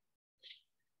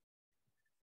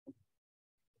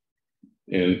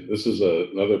 And this is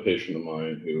another patient of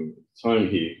mine who, at the time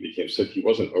he became sick, he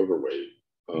wasn't overweight.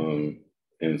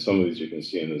 And some of these you can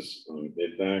see in his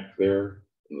mid-back there,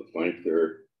 in the flank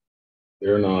there.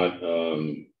 They're not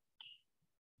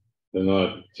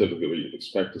typically what you'd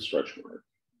expect a stretch mark.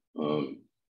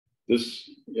 This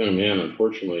young man,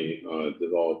 unfortunately,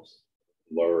 developed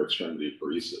lower extremity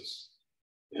paresis.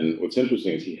 And what's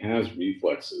interesting is he has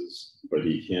reflexes, but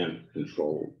he can't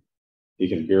control. He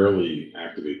can barely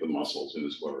activate the muscles in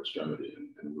his lower extremity,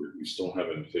 and we still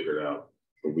haven't figured out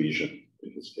the lesion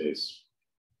in his case.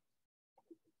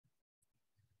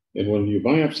 And when you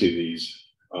biopsy these,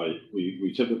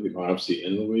 we typically biopsy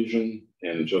in the lesion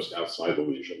and just outside the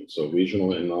lesion, so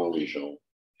lesional and non-lesional,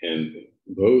 and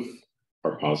both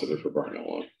are positive for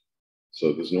Bartonella.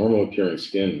 So this normal appearing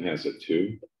skin has it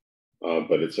too,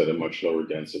 but it's at a much lower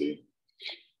density.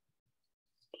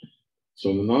 So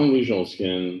in the non-lesional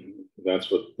skin,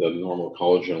 that's what the normal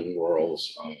collagen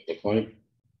whorls look like.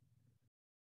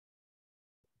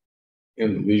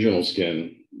 In the lesional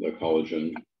skin, the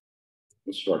collagen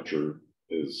structure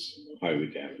is highly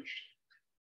damaged.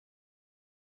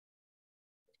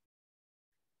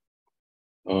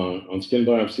 On skin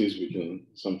biopsies, we can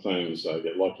sometimes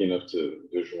get lucky enough to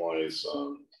visualize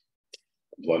a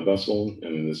blood vessel,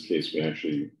 and in this case, we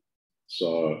actually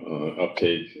saw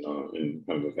uptake in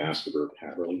kind of a vascular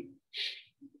pattern.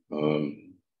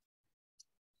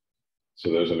 So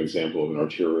there's an example of an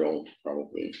arterial,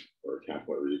 probably, or a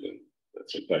capillary even,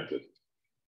 that's infected.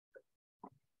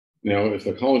 Now, if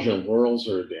the collagen whorls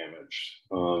are damaged,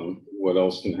 what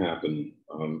else can happen?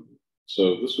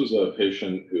 So this was a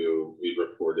patient who we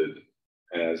reported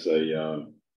as a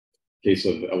case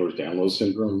of Ehlers-Danlos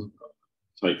syndrome,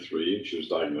 type 3. She was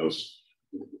diagnosed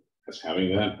as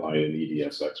having that by an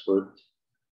EDS expert,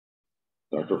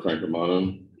 Dr. Frank Romano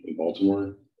in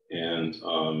Baltimore. And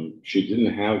she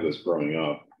didn't have this growing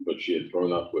up, but she had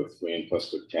grown up with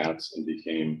flea-infested cats and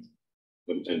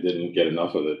didn't get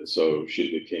enough of it. So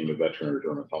she became a veterinary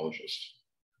dermatologist.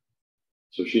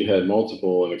 So she had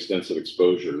multiple and extensive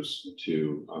exposures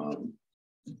to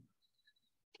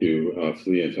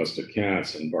flea-infested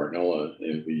cats and Bartonella,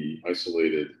 and we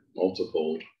isolated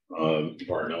multiple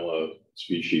Bartonella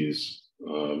species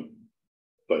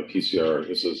by PCR.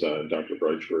 This is Dr.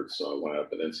 Breitschwert's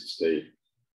lab at NC State.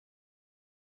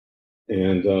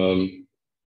 And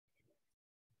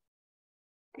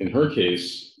in her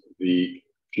case, she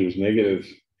was negative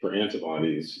for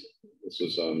antibodies. This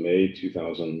was May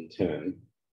 2010.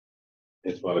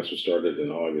 Antibiotics were started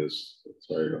in August.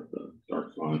 Sorry about the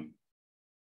dark font.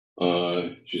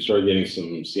 She started getting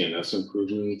some CNS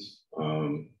improvement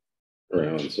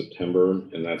around September,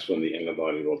 and that's when the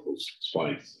antibody levels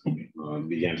spiked,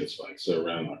 began to spike. So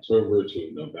around October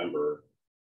to November,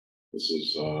 this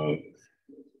is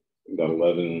about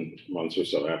 11 months or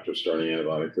so after starting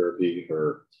antibiotic therapy,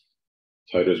 her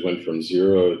titers went from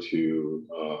 0 to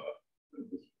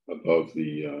above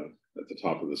the, at the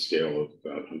top of the scale of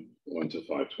about 1 to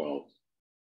 512.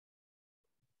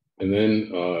 And then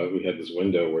we had this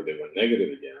window where they went negative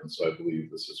again. So I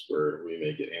believe this is where we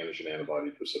may get antigen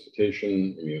antibody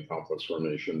precipitation, immune complex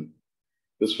formation.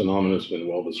 This phenomenon has been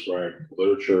well described in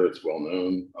literature, it's well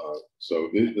known. So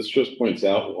this just points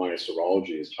out why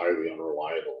serology is highly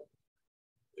unreliable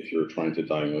if you're trying to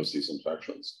diagnose these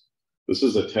infections. This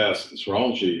is a test,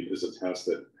 serology is a test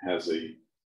that has a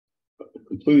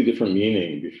completely different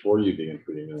meaning before you begin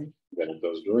treatment than it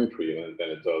does during treatment, than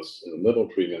it does in the middle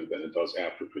of treatment, than it does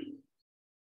after treatment.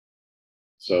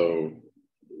 So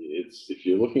if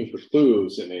you're looking for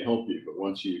clues, it may help you, but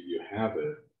once you have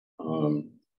it,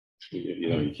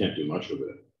 you can't do much with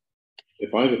it.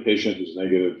 If I have a patient who's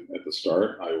negative at the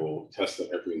start, I will test them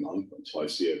every month until I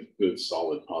see a good,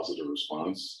 solid, positive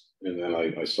response. And then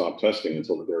I stop testing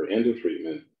until the very end of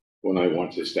treatment when I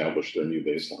want to establish their new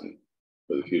baseline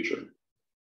for the future.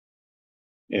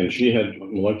 And she had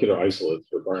molecular isolates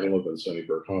for Bartonella, Babesia,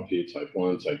 Burgdorferi, type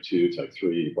 1, type 2, type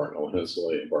 3, Bartonella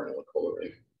henselae, and Bartonella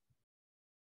cholerae.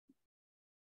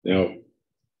 Now,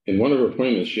 in one of her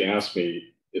appointments, she asked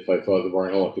me if I thought the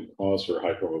Bartonella could cause her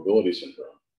hypermobility syndrome.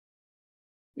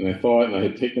 And I thought, and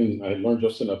I had learned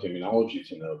just enough immunology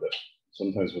to know that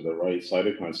sometimes with the right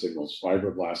cytokine signals,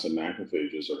 fibroblasts and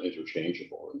macrophages are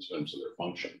interchangeable in terms of their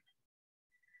function.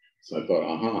 So I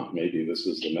thought, maybe this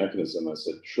is the mechanism. I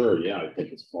said, sure, yeah, I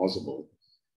think it's plausible.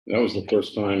 And that was the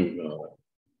first time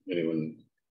anyone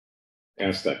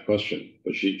asked that question.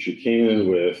 But she came in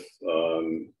with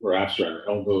wraps around her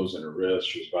elbows and her wrists.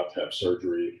 She was about to have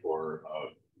surgery for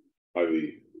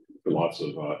lots of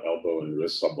elbow and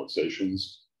wrist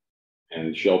subluxations.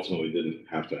 And she ultimately didn't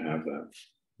have to have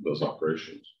those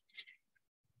operations.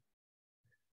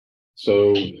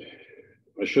 So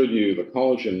I showed you the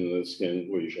collagen in the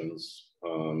skin lesions,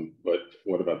 but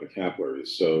what about the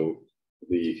capillaries? So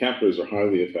the capillaries are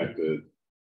highly affected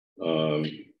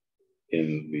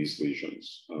in these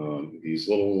lesions. These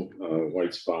little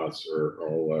white spots are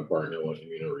all Bartonella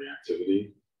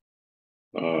immunoreactivity.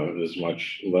 There's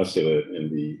much less of it in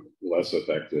the less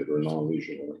affected or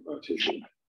non-lesional tissue.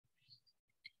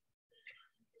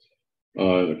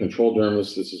 The control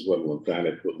dermis, this is what a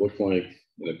lymphatic would look like.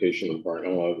 In a patient with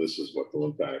Bartonella, this is what the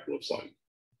lymphatic looks like.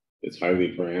 It's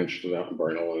highly branched.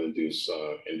 Bartonella induce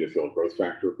endothelial growth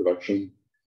factor production.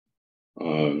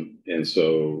 And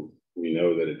so we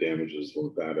know that it damages the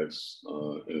lymphatics.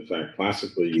 In fact,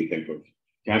 classically, you think of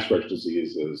Kaspar's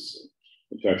disease as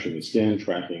infection of the skin,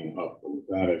 tracking up the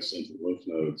lymphatics into the lymph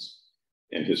nodes.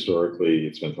 And historically,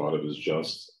 it's been thought of as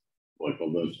just like a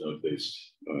lymph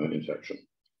node-based infection.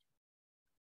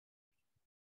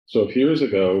 So a few years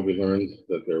ago, we learned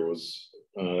that there was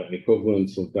an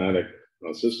equivalent lymphatic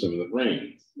system in the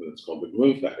brain. It's called the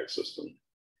glymphatic system.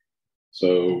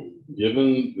 So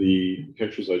given the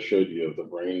pictures I showed you of the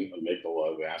brain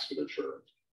amygdala vasculature,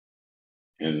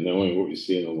 and knowing what we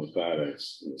see in the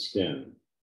lymphatics in the skin,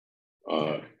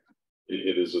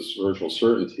 it is a virtual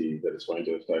certainty that it's going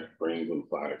to affect brain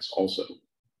lymphatics also.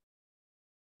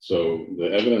 So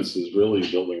the evidence is really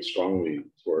building strongly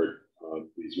toward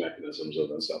these mechanisms of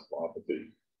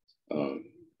encephalopathy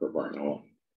for Bartonella.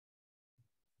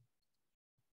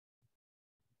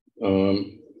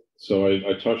 So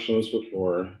I touched on this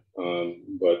before,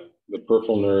 but the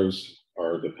peripheral nerves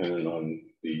are dependent on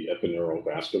the epineural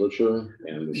vasculature,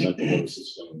 and the central nervous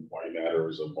system, white matter,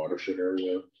 is a watershed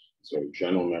area. So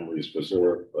general memory is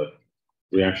preserved, but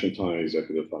reaction time and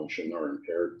executive function are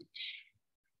impaired.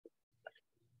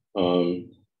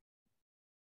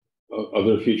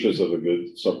 Other features of a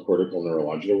good subcortical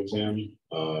neurological exam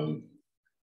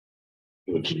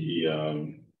would be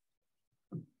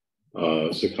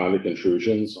saccadic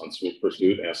intrusions on sweet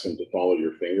pursuit. Ask them to follow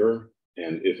your finger,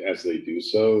 and if as they do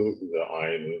so, the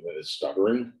eye movement is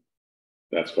stuttering,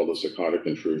 that's called a saccadic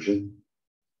intrusion.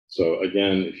 So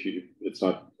again,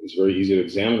 it's very easy to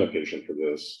examine a patient for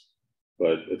this,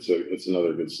 but it's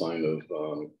another good sign of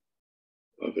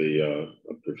a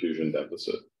perfusion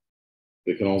deficit.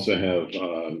 They can also have,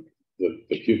 the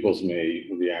pupils may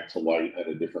react to light at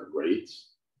a different rate.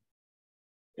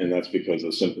 And that's because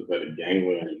the sympathetic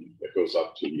ganglion that goes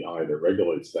up to the eye that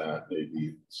regulates that may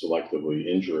be selectively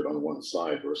injured on one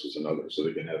side versus another. So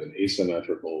they can have an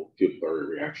asymmetrical pupillary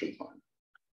reaction time.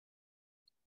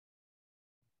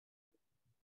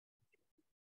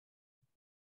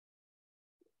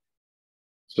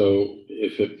 So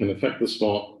if it can affect the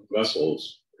small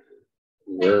vessels,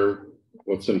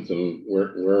 what symptom,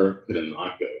 where could it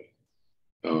not go?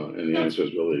 And the answer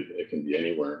is really, it can be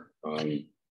anywhere.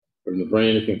 From the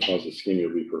brain, it can cause ischemia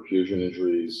reperfusion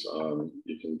injuries.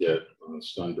 You can get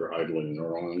stunned or idling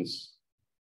neurons.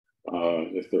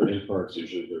 If they're infarcts,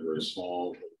 usually they're very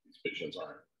small. These patients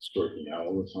aren't stroking out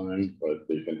all the time, but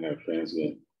they can have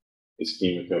transient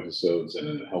ischemic episodes. And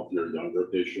in a healthier, younger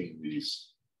patient,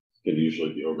 these can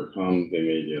usually be overcome. They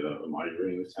may get a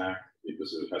migraine attack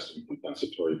because it has to be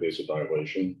compensatory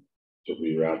vasodilation to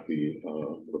reroute the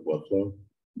blood flow.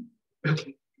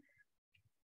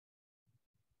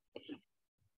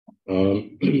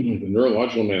 The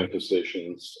neurological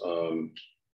manifestations,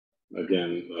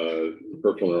 again,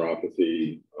 peripheral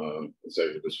neuropathy,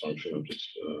 executive dysfunction. I'm just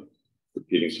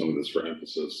repeating some of this for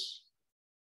emphasis.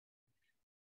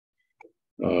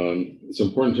 It's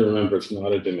important to remember it's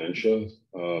not a dementia.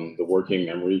 The working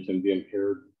memory can be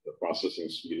impaired. The processing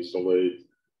speed is delayed.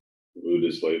 The mood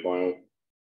is labile.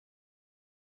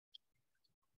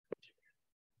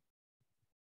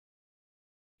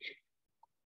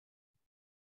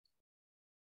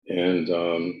 And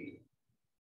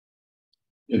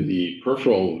in the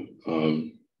peripheral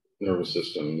nervous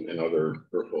system and other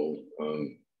peripheral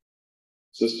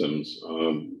systems,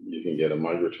 you can get a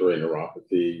migratory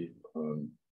neuropathy.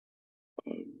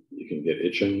 You can get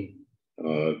itching.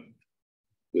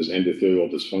 There's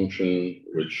endothelial dysfunction,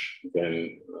 which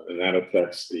then, and that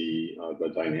affects the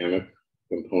dynamic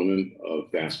component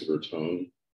of vascular tone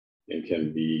and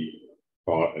can be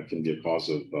a cause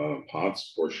of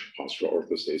POTS, postural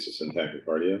orthostasis and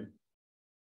tachycardia.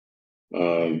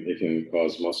 It can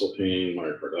cause muscle pain,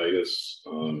 myocarditis,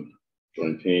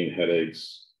 joint pain,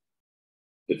 headaches,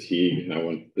 fatigue. Now,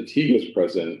 when fatigue is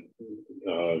present,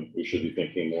 we should be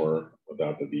thinking more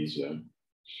about Babesia.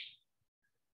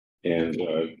 And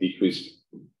decreased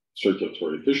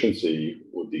circulatory efficiency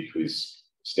will decrease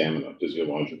stamina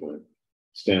physiologically.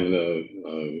 Stamina,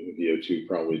 VO2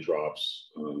 probably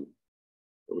drops.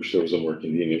 I wish there was a more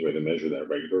convenient way to measure that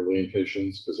regularly in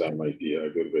patients, because that might be a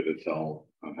good way to tell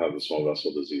how the small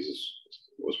vessel disease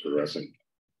was progressing.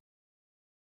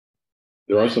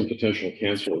 There are some potential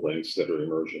cancer links that are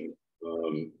emerging.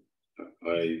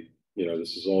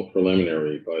 This is all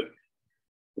preliminary, but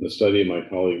in the study my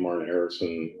colleague Martin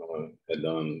Erickson had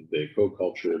done, they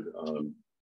co-cultured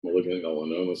malignant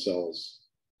melanoma cells.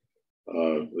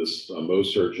 This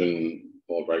Mohs surgeon,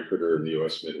 Paul Reicherter in the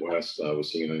US Midwest, was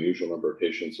seeing an unusual number of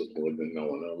patients with malignant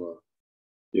melanoma.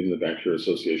 Given the bacterial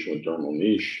association with dermal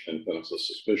niche and clinical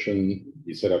suspicion,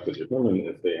 he set out to determine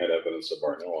if they had evidence of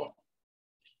Bartonella.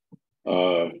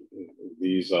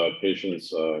 These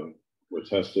patients were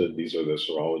tested. These are the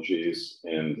serologies,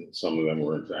 and some of them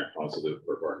were in fact positive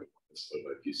for Bartonella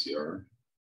by PCR.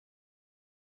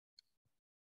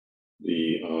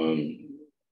 The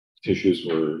tissues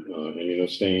were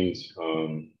immunostained,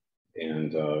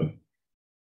 and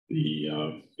the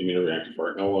immunoreactive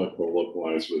Bartonella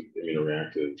co-localized with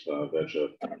immunoreactive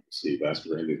VEGF-C,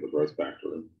 vascular endothelial growth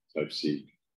factor type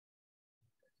C.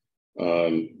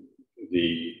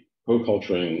 The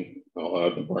co-culturing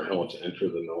allowed the Bartonella to enter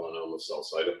the melanoma cell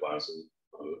cytoplasm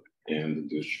and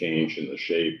induce change in the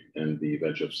shape and the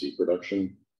VEGF-C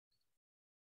production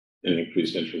and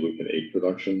increased interleukin-8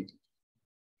 production.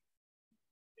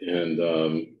 And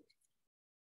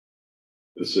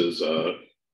this is a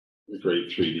great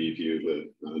 3D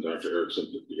view that Dr.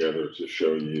 Erickson put together to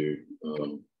show you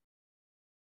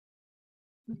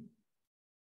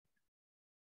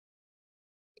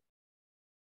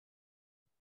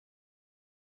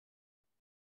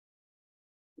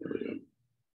there we go.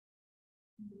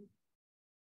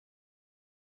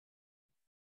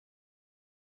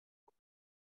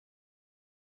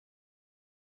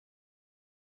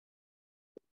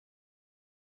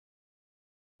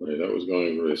 Right, that was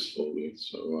going very slowly,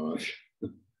 so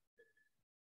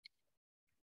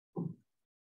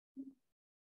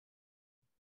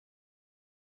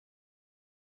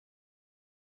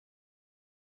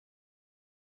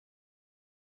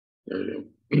there we go.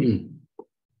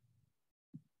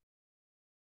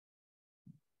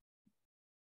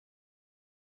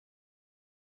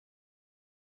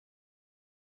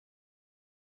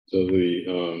 So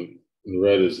the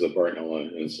red is the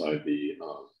Bartonella inside the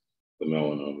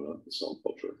melanoma, the cell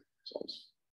culture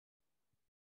cells.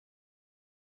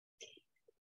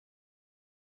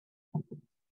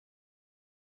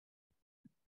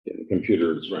 Yeah, the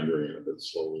computer is rendering it a bit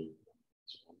slowly,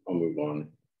 so I'll move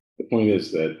on. The point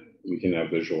is that we can now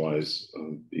visualize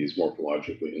these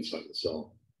morphologically inside the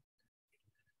cell.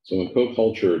 So when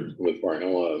co-cultured with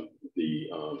Bartonella, the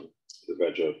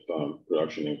VEGF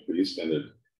production increased, and it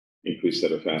increased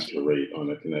at a faster rate on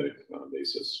a kinetic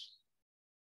basis.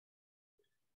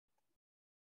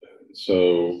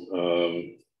 So,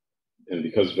 and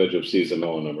because VEGF-C is a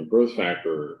melanoma growth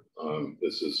factor,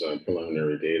 this is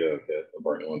preliminary data that a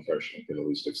Bartonella infection can at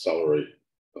least accelerate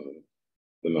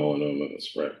the melanoma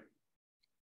spread.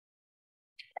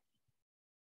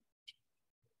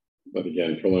 but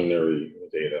again, preliminary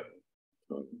data.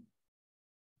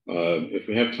 If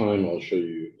we have time, I'll show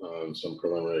you some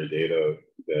preliminary data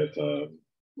that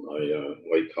my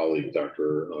late colleague,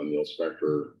 Dr. Neil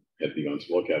Spector, had begun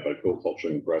to look at by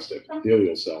co-culturing breast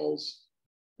epithelial cells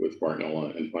with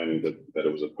Bartonella and finding that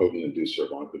it was a potent inducer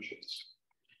of oncogenes.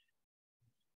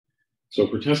 So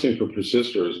for testing for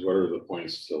persisters, what are the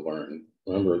points to learn?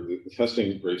 Remember, the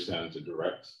testing breaks down into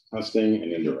direct testing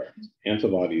and indirect.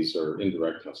 Antibodies are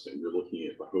indirect testing. You're looking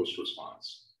at the host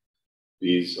response.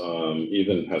 These,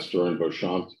 even Pasteur and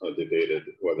Beauchamp debated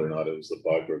whether or not it was the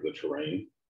bug or the terrain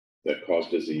that caused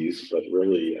disease, but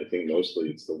really, I think mostly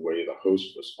it's the way the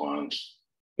host responds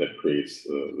that creates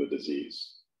the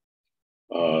disease.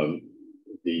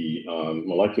 The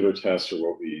molecular tests are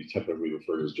what we typically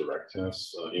refer to as direct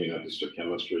tests.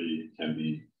 Immunohistochemistry can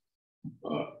be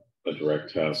a direct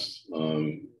test,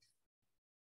 and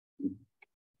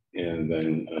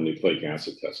then nucleic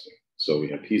acid testing. So we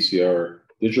have PCR.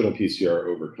 Digital PCR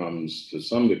overcomes, to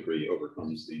some degree,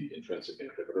 the intrinsic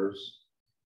inhibitors.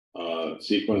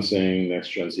 Sequencing,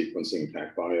 next-gen sequencing,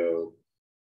 PacBio,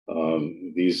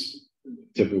 these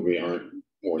typically aren't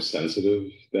more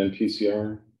sensitive than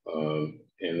PCR.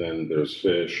 And then there's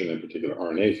FISH, and in particular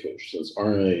RNA FISH. Since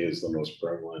RNA is the most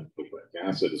prevalent nucleic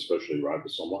acid, especially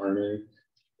ribosomal RNA,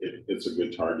 it's a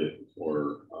good target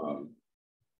for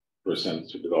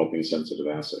developing sensitive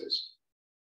assays.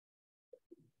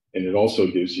 And it also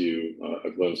gives you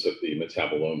a glimpse at the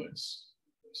metabolomics.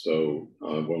 So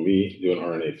when we do an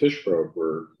RNA FISH probe,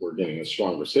 we're getting a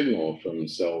stronger signal from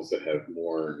cells that have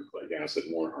more nucleic acid,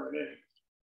 more RNA.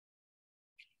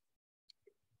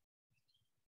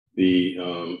 The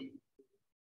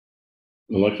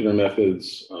molecular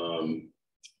methods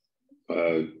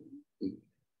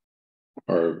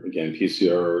are, again,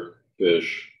 PCR,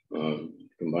 FISH,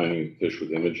 combining FISH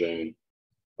with imaging.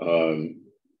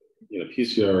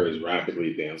 PCR is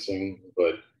rapidly advancing,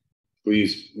 but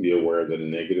please be aware that a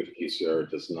negative PCR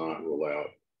does not rule out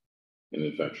an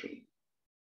infection.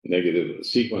 Negative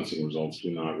sequencing results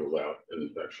do not rule out an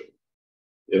infection.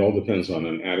 It all depends on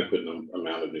an adequate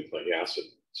amount of nucleic acid.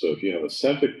 So if you have a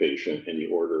septic patient and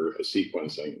you order a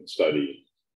sequencing study,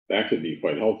 that could be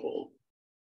quite helpful.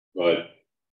 But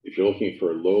if you're looking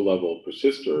for low-level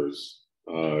persisters,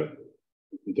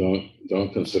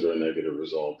 don't consider a negative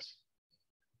result.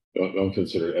 Don't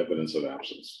consider evidence of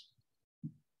absence.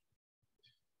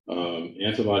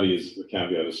 Antibodies, the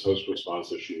caveat is host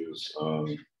response issues,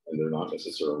 and they're not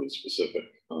necessarily specific,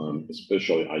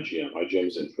 especially IgM. IgM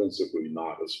is intrinsically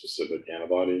not a specific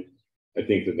antibody. I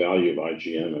think the value of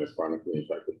IgM in a chronically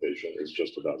infected patient is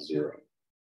just about zero,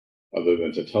 other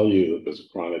than to tell you that there's a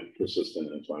chronic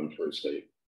persistent inflammatory state.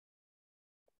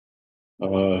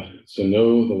 So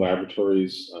know the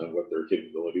laboratories, what their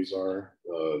capabilities are.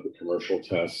 The commercial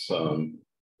tests, in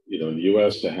the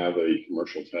US, to have a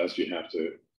commercial test, you have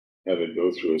to have it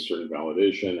go through a certain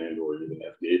validation and or even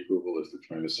FDA approval if they're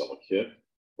trying to sell a kit.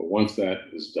 But once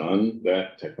that is done,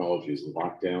 that technology is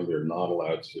locked down. They're not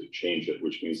allowed to change it,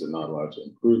 which means they're not allowed to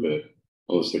improve it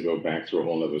unless they go back through a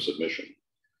whole nother submission.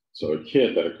 So a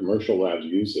kit that a commercial lab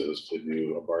uses to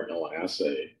do a Bartonella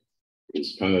assay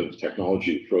is kind of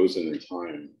technology frozen in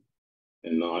time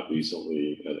and not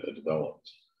recently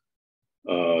developed.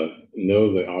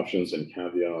 Know the options and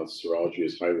caveats. Serology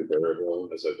is highly variable.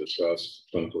 As I discussed,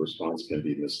 clinical response can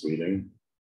be misleading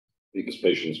because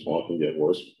patients often get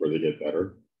worse before they get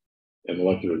better. And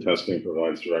molecular testing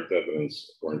provides direct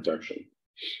evidence for infection.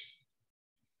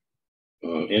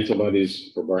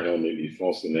 Antibodies for Bartonella may be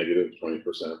falsely negative, 20%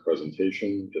 of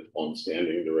presentation, if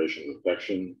long-standing duration of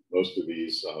infection. Most of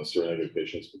these seronegative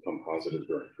patients become positive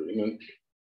during treatment.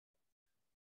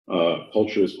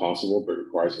 Culture is possible, but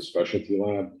requires a specialty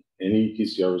lab. Any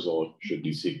PCR result should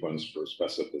be sequenced for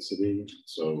specificity.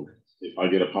 So if I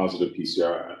get a positive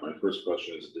PCR, my first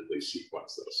question is, did they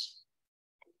sequence this?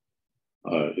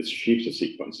 It's cheap to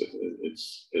sequence it.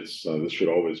 This should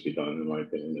always be done, in my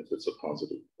opinion, if it's a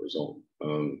positive result.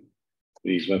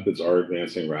 These methods are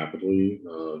advancing rapidly.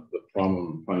 The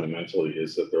problem fundamentally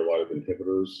is that there are a lot of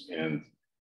inhibitors, and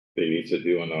they need to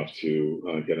do enough to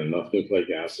get enough nucleic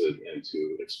acid and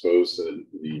to expose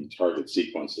the target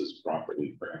sequences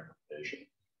properly for amplification.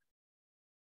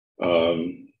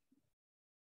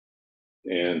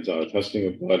 Testing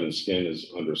of blood and skin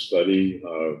is under study.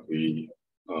 We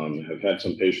have had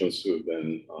some patients who have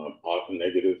been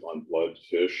negative on blood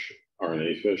FISH,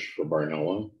 RNA FISH for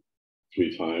Bartonella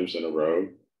 3 times in a row.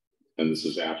 And this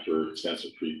is after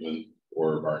extensive treatment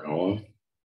for Bartonella.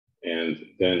 And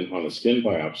then on a skin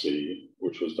biopsy,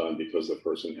 which was done because the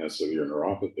person has severe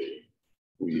neuropathy,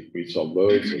 we saw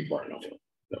loads of Bartonella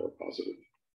that were positive.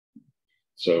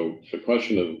 So the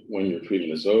question of when your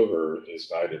treatment is over is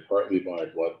guided partly by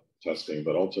blood testing,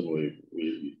 but ultimately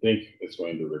we think it's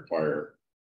going to require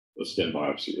a skin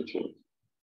biopsy or two.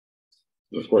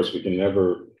 And of course, we can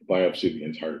never biopsy the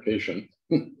entire patient.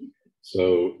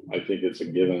 So I think it's a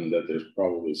given that there's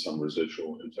probably some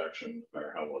residual infection, no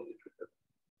matter how well you treat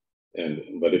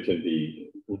it. But it can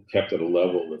be kept at a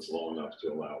level that's low enough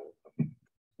to allow a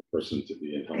person to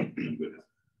be in health and good health.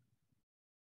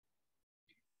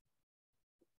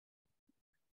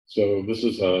 So this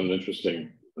is a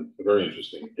very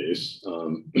interesting case.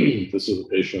 This is a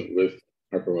patient with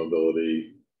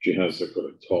hypermobility. She has a kind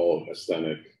of tall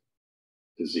asthenic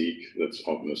physique that's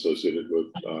often associated with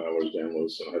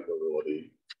Ehlers-Danlos and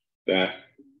hypermobility. That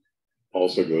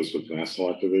also goes with mast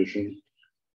cell activation,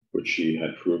 which she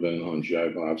had proven on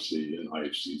GI biopsy and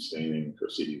IHC staining for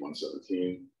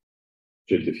CD117.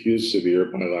 She had diffuse severe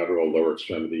bilateral lower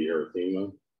extremity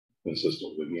erythema,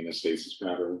 consistent with the venous stasis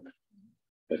pattern,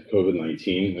 had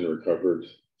COVID-19 and recovered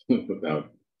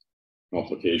without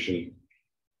complication.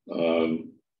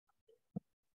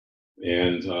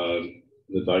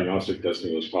 The diagnostic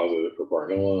testing was positive for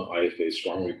Bartonella, IFA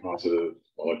strongly positive,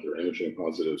 molecular imaging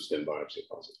positive, skin biopsy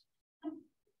positive.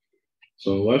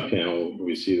 So in the left panel,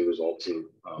 we see the results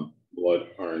of blood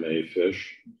RNA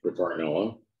FISH for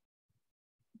Bartonella.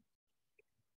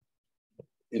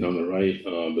 And on the right,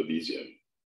 Babesia.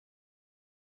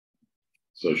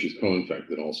 So she's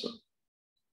co-infected also.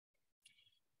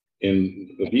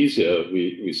 In Babesia,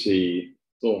 we see,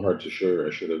 it's a little hard to show,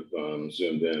 I should have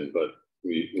zoomed in, but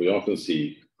we often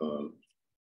see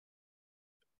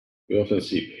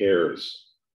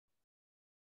pairs,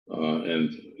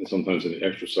 and sometimes in the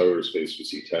extracellular space we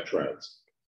see tetrads.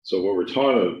 So what we're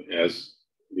taught of as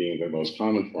being the most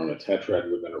common form, a tetrad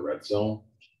within a red cell,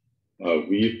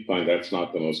 we find that's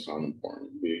not the most common form.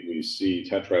 We see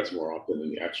tetrads more often in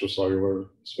the extracellular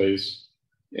space,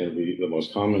 and the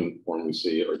most common form we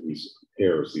see are these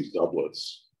pairs, these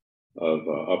doublets of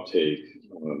uptake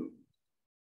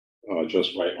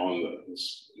just right on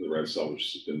the red cell,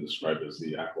 which has been described as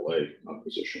the accolade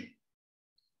position.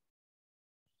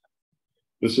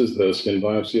 This is the skin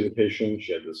biopsy of the patient.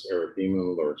 She had this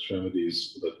erythema, lower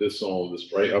extremities, but this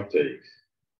bright uptake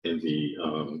in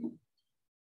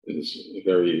this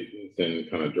very thin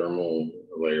kind of dermal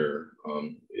layer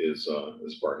is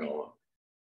Bartonella.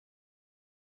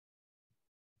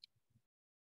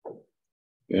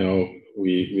 Now,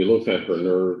 we looked at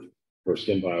her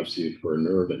skin biopsy for a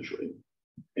nerve injury.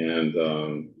 And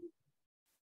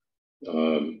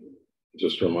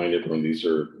just to remind everyone, these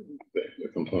are the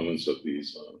components of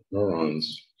these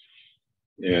neurons.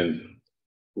 And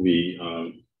we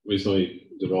recently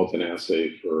developed an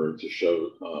assay to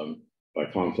show by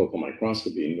confocal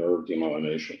microscopy nerve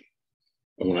demyelination.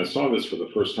 And when I saw this for the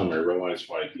first time, I realized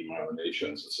why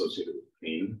demyelination is associated with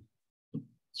pain.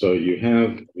 So you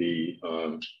have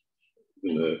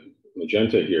in the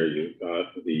magenta here, you've got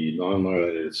the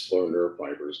non-myelinated slow nerve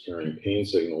fibers carrying pain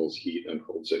signals, heat, and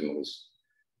cold signals.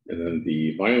 And then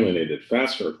the myelinated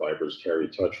fast nerve fibers carry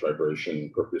touch,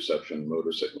 vibration, proprioception,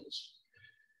 motor signals.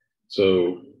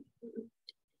 So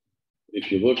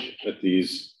if you look at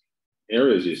these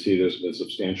areas, you see there's been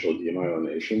substantial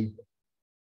demyelination.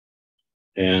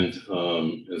 And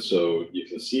so you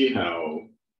can see how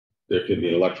there can be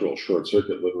an electrical short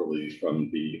circuit literally from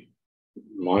the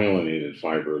myelinated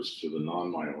fibers to the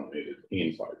non-myelinated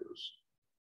pain fibers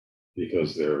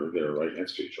because they're right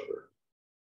next to each other.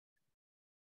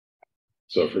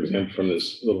 So for example, from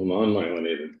this little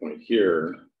non-myelinated point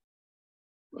here,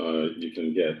 you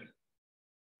can get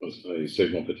a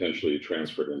signal potentially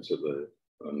transferred into the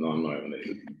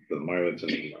non-myelinated, the myelin to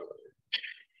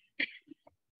non-myelinated.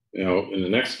 Now, in the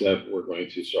next step, we're going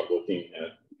to start looking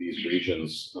at these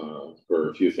regions for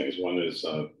a few things. One is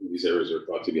these areas are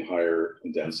thought to be higher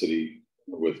in density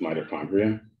with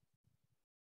mitochondria,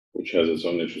 which has its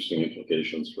own interesting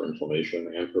implications for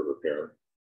inflammation and for repair.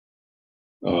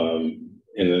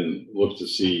 And then look to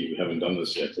see, we haven't done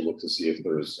this yet, to look to see if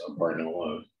there's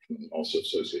Bartonella also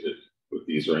associated with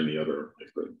these or any other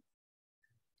microbe.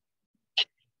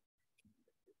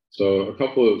 So a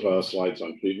couple of slides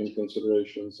on treatment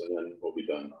considerations, and then we'll be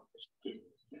done.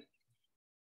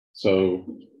 So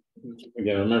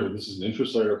again, remember, this is an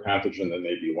intracellular pathogen that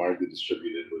may be widely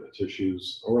distributed within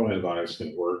tissues. Oral antibiotics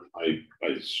can work. I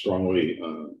strongly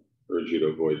urge you to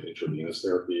avoid intravenous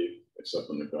therapy, except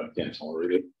when the gut can't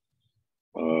tolerate it.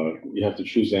 You have to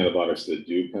choose antibiotics that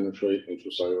do penetrate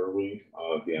intracellularly.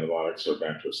 The antibiotics are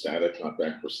bacteriostatic, not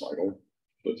bactericidal.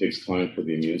 So it takes time for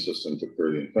the immune system to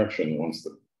clear the infection once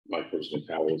the microbe's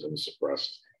metabolism is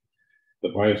suppressed. The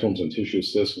biofilms and tissue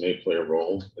cysts may play a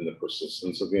role in the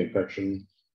persistence of the infection.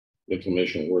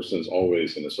 Inflammation worsens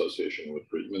always in association with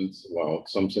treatment. While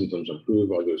some symptoms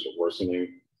improve, others are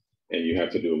worsening. And you have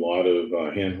to do a lot of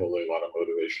hand-holding, a lot of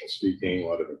motivational speaking, a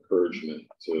lot of encouragement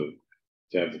to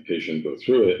have the patient go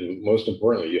through it. And most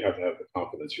importantly, you have to have the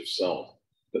confidence yourself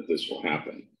that this will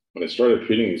happen. When I started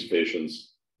treating these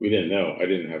patients, we didn't know. I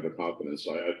didn't have the confidence.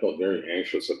 So I felt very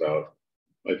anxious about,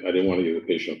 I didn't want to give the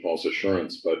patient false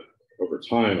assurance, but over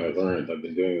time I learned, I've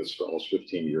been doing this for almost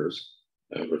 15 years.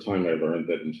 And over time I learned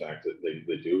that in fact that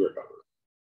they do recover.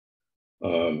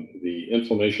 The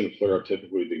inflammation flare-up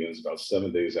typically begins about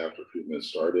 7 days after treatment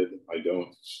started. I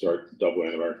don't start double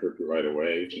antibiotic therapy right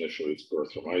away. Initially it's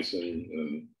erythromycin,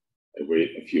 and I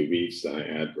wait a few weeks, then I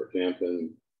add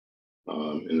rifampin,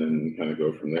 and then kind of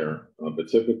go from there. But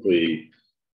typically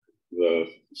the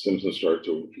symptoms start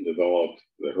to develop,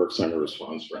 the Herxheimer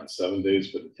response around 7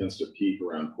 days, but it tends to peak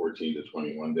around 14 to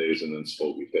 21 days and then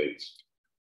slowly fades.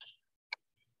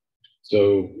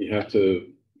 So you have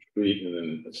to treat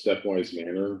in a stepwise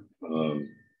manner,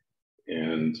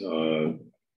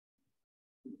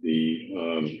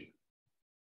 the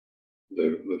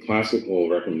classical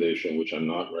recommendation, which I'm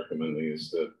not recommending,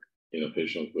 is that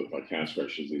patients with like cat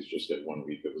scratch disease just get 1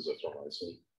 week of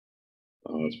azithromycin.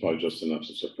 It's probably just enough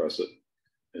to suppress it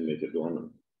and make it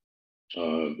dormant.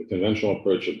 The conventional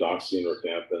approach of doxine or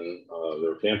rifampin,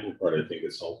 the rifampin part I think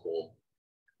is helpful.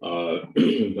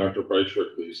 Dr.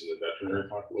 Breitschritt believes in the veterinary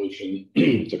population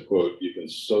to quote, you can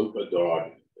soak a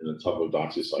dog in a tub of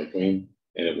doxycycline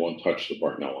and it won't touch the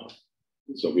Bartonella.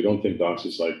 So we don't think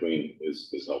doxycycline is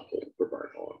helpful for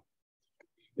Bartonella.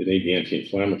 It may be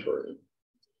anti-inflammatory,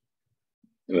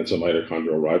 and it's a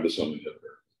mitochondrial ribosome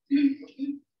inhibitor.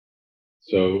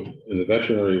 So in the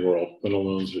veterinary world,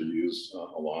 quinolones are used a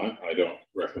lot. I don't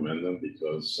recommend them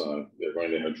because they're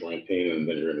going to have joint pain, and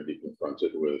then you're going to be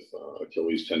confronted with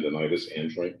Achilles tendonitis and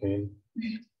joint pain.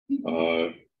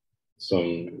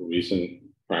 Some recent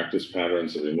practice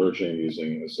patterns are emerging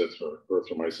using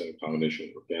azithromycin in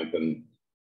combination with rifampin.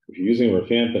 If you're using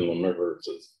rifampin, remember it's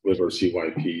a liver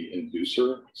CYP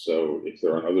inducer. So if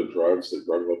they're on other drugs, the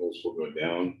drug levels will go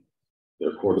down.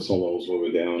 Their cortisol levels will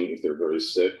go down. If they're very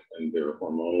sick and they're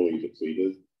hormonally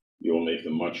depleted, you will make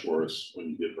them much worse when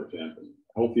you give rifampin.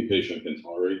 A healthy patient can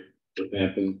tolerate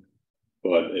rifampin,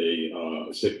 but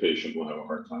a sick patient will have a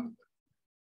hard time.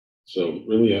 So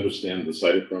really understand the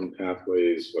cytochrome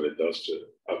pathways, what it does to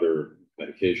other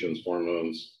medications,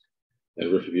 hormones, and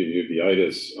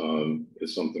uveitis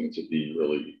is something to be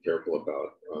really careful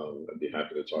about. I'd be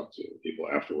happy to talk to people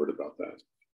afterward about that.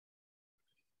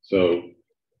 So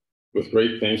with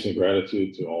great thanks and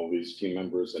gratitude to all these team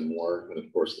members and more, and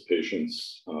of course the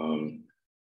patients,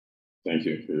 thank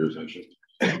you for your attention.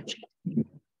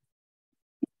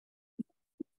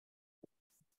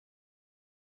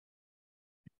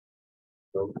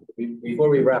 So before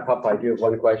we wrap up, I do have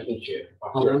one question here.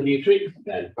 How long do you treat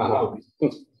then? How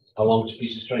long is a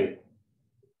piece of string?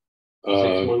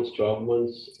 6 months, 12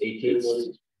 months, 18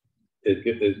 months?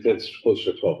 It gets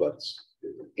closer to 12 months.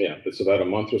 Yeah, it's about a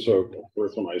month or so of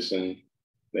erythromycin,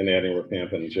 then adding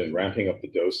rifampin and ramping up the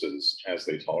doses as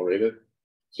they tolerate it.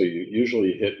 So you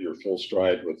usually hit your full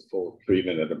stride with full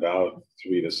treatment at about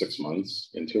 3 to 6 months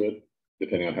into it,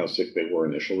 depending on how sick they were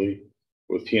initially.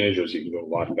 With teenagers, you can go a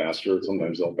lot faster.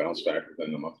 Sometimes they'll bounce back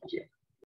within a month or two.